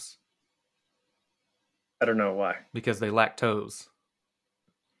flip-flops? I don't know why. Because they lack toes.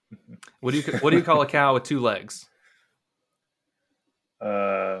 What do you call a cow with 2 legs?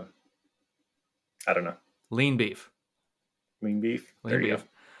 I don't know. Lean beef. Lean beef. Lean beef.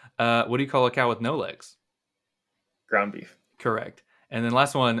 What do you call a cow with no legs? Ground beef. Correct. And then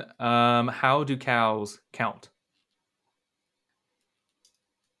last one. How do cows count?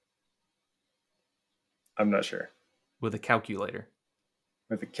 I'm not sure. With a calculator.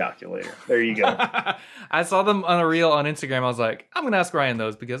 With a calculator. There you go. I saw them on a reel on Instagram. I was like, I'm going to ask Ryan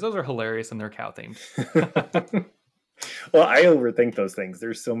those because those are hilarious and they're cow themed. Well, I overthink those things.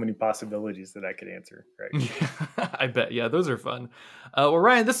 There's so many possibilities that I could answer. Right? I bet. Yeah, those are fun. Well,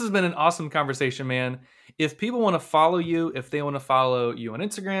 Ryan, this has been an awesome conversation, man. If people want to follow you, if they want to follow you on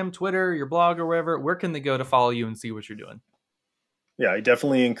Instagram, Twitter, your blog, or wherever, where can they go to follow you and see what you're doing? Yeah, I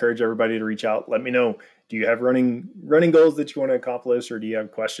definitely encourage everybody to reach out. Let me know. Do you have running goals that you want to accomplish, or do you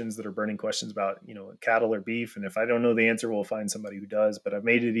have questions that are burning questions about, cattle or beef? And if I don't know the answer, we'll find somebody who does. But I've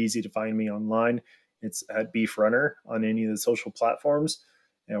made it easy to find me online. It's at Beef Runner on any of the social platforms,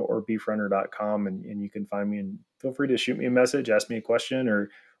 or beefrunner.com, and you can find me. And feel free to shoot me a message, ask me a question, or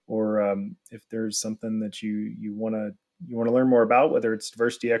or if there's something that you want to learn more about, whether it's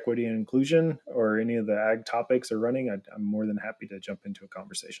diversity, equity, and inclusion, or any of the ag topics are running, I'm more than happy to jump into a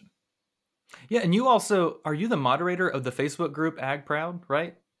conversation. Yeah, and are you the moderator of the Facebook group Ag Proud,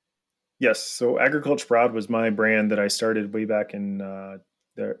 right? Yes. So Agriculture Proud was my brand that I started way back in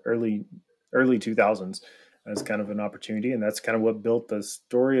the early 2000s as kind of an opportunity. And that's kind of what built the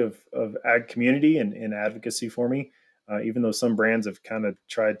story of ag community and advocacy for me. Even though some brands have kind of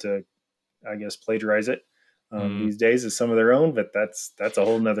tried to, I guess, plagiarize it these days as some of their own, but that's a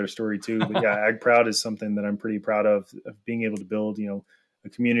whole nother story too. But yeah, Ag Proud is something that I'm pretty proud of being able to build, a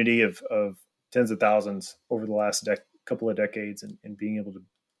community of tens of thousands over the last couple of decades, and being able to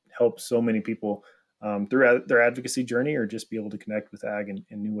help so many people through their advocacy journey, or just be able to connect with ag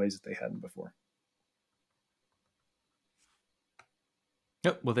in new ways that they hadn't before.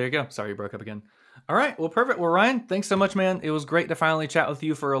 Yep. Well, there you go. Sorry, you broke up again. All right. Well, perfect. Well, Ryan, thanks so much, man. It was great to finally chat with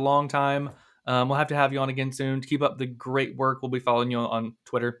you for a long time. We'll have to have you on again soon to keep up the great work. We'll be following you on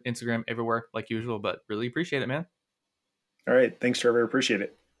Twitter, Instagram, everywhere like usual, but really appreciate it, man. All right. Thanks, Trevor. Appreciate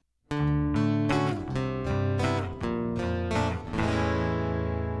it.